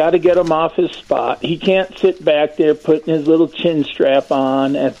 They got to get him off his spot. He can't sit back there putting his little chin strap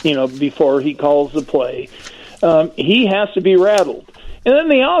on before he calls the play. He has to be rattled. And then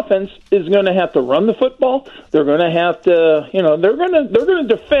the offense is going to have to run the football. They're going to have to, they're going to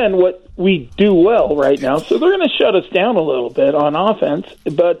defend what we do well right now. So they're going to shut us down a little bit on offense,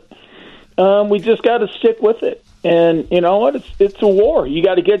 but we just got to stick with it. And you know what? It's a war. You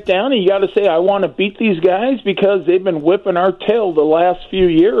got to get down and you got to say, I want to beat these guys because they've been whipping our tail the last few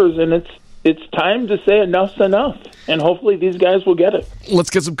years, and it's time to say enough's enough. And hopefully these guys will get it. Let's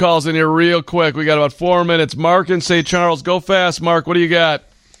get some calls in here real quick. We got about 4 minutes. Mark in St. Charles, go fast. Mark, what do you got?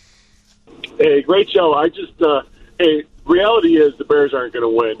 Hey, great show. Reality is the Bears aren't going to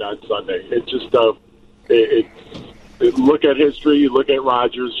win on Sunday. It just look at history. You look at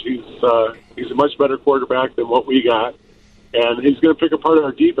Rodgers. He's a much better quarterback than what we got, and he's going to pick apart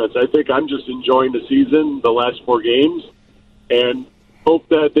our defense. I think I'm just enjoying the season, the last 4 games, and hope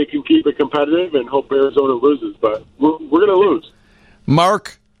that they can keep it competitive and hope Arizona loses. But we're going to lose.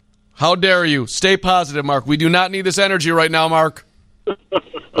 Mark, how dare you? Stay positive, Mark. We do not need this energy right now, Mark.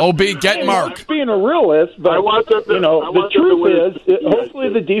 OB, get Mark. I'm being a realist, but the truth is, hopefully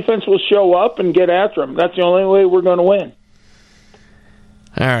the defense will show up and get after them. That's the only way we're going to win.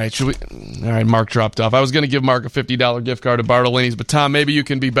 All right, Mark dropped off. I was going to give Mark a $50 gift card to Bartolini's, but Tom, maybe you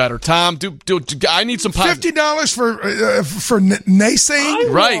can be better. Tom, I need some $50 for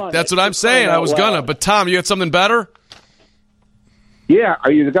naysaying. Right, that's what I'm saying. I was gonna, but Tom, you had something better? Yeah,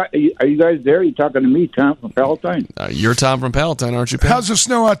 are you guys there? Are you talking to me, Tom from Palatine? You're Tom from Palatine, aren't you, Pam? How's the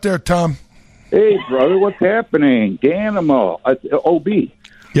snow out there, Tom? Hey, brother, what's happening? Danimal, OB.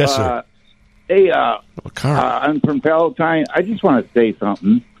 Yes, sir. I'm from Palatine. I just want to say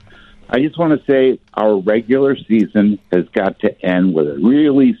something. I just want to say our regular season has got to end with a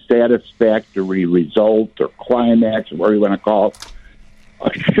really satisfactory result or climax, or whatever you want to call it.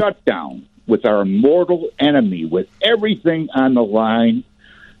 A shutdown with our mortal enemy, with everything on the line.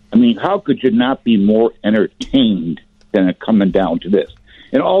 I mean, how could you not be more entertained than it coming down to this?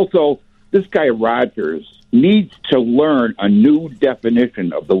 And also, this guy Rodgers needs to learn a new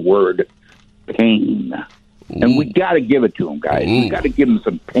definition of the word pain. And we got to give it to him, guys. We got to give him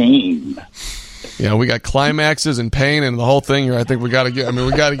some pain. Yeah, we got climaxes and pain and the whole thing here. I think we got to give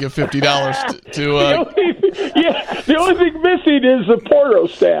 $50 to the only thing missing is the Porto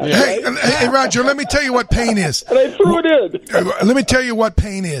staff. Yeah. Hey, Roger, let me tell you what pain is. And I threw it in. Let me tell you what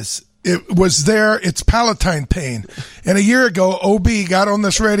pain is. It was there. It's Palatine pain. And a year ago, OB got on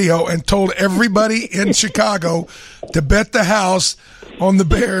this radio and told everybody in Chicago to bet the house on the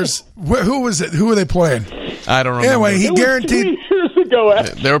Bears. Who was it? Who were they playing? I don't remember. Anyway, he guaranteed. 3 years ago.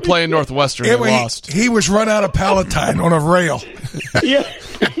 They were playing Northwestern. Anyway, they lost. He was run out of Palatine on a rail. Yeah.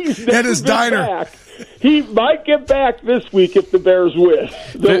 At his diner. Back. He might get back this week if the Bears win.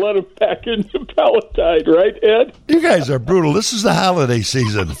 They'll let him back into Palatine, right, Ed? You guys are brutal. This is the holiday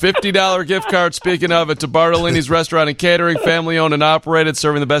season. $50 gift card, speaking of it, to Bartolini's Restaurant and Catering, family-owned and operated,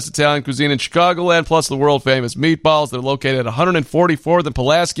 serving the best Italian cuisine in Chicagoland, plus the world-famous meatballs. They're located at 144th and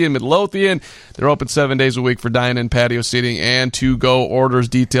Pulaski in Midlothian. They're open 7 days a week for dine-in, patio seating, and to-go orders.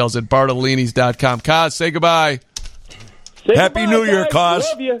 Details at bartolinis.com. Kaz, say goodbye. Happy New Year, Kaz.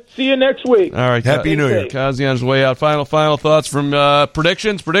 Love you. See you next week. All right. Happy New Year. Kazi on his way out. Final thoughts from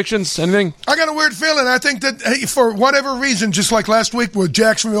predictions? Anything? I got a weird feeling. I think that for whatever reason, just like last week where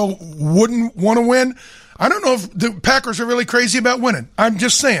Jacksonville wouldn't want to win, I don't know if the Packers are really crazy about winning. I'm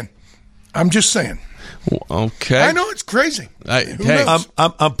just saying. Okay. I know it's crazy.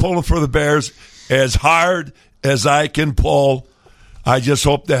 I'm pulling for the Bears as hard as I can pull. I just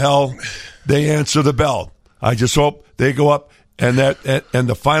hope the hell they answer the bell. I just hope they go up, and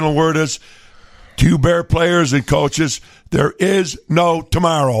the final word is to you Bear players and coaches, there is no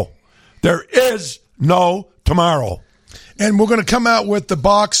tomorrow. There is no tomorrow. And we're going to come out with the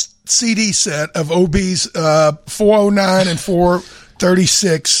box CD set of OB's 409 and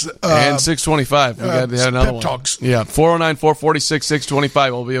 436. And 625. We got another pep one. Talks. Yeah, 409, 446,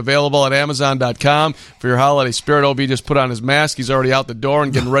 625 will be available at Amazon.com for your holiday spirit. OB just put on his mask. He's already out the door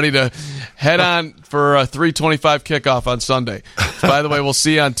and getting ready to head on for a 3:25 kickoff on Sunday. By the way, we'll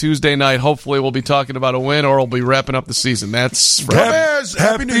see you on Tuesday night. Hopefully we'll be talking about a win, or we'll be wrapping up the season. That's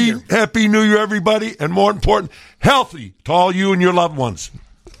Happy New Year. Happy New Year, everybody. And more important, healthy to all you and your loved ones.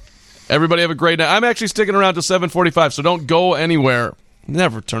 Everybody have a great night. I'm actually sticking around till 7:45, so don't go anywhere.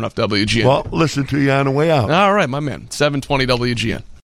 Never turn off WGN. Well, listen to you on the way out. All right, my man. 720 WGN.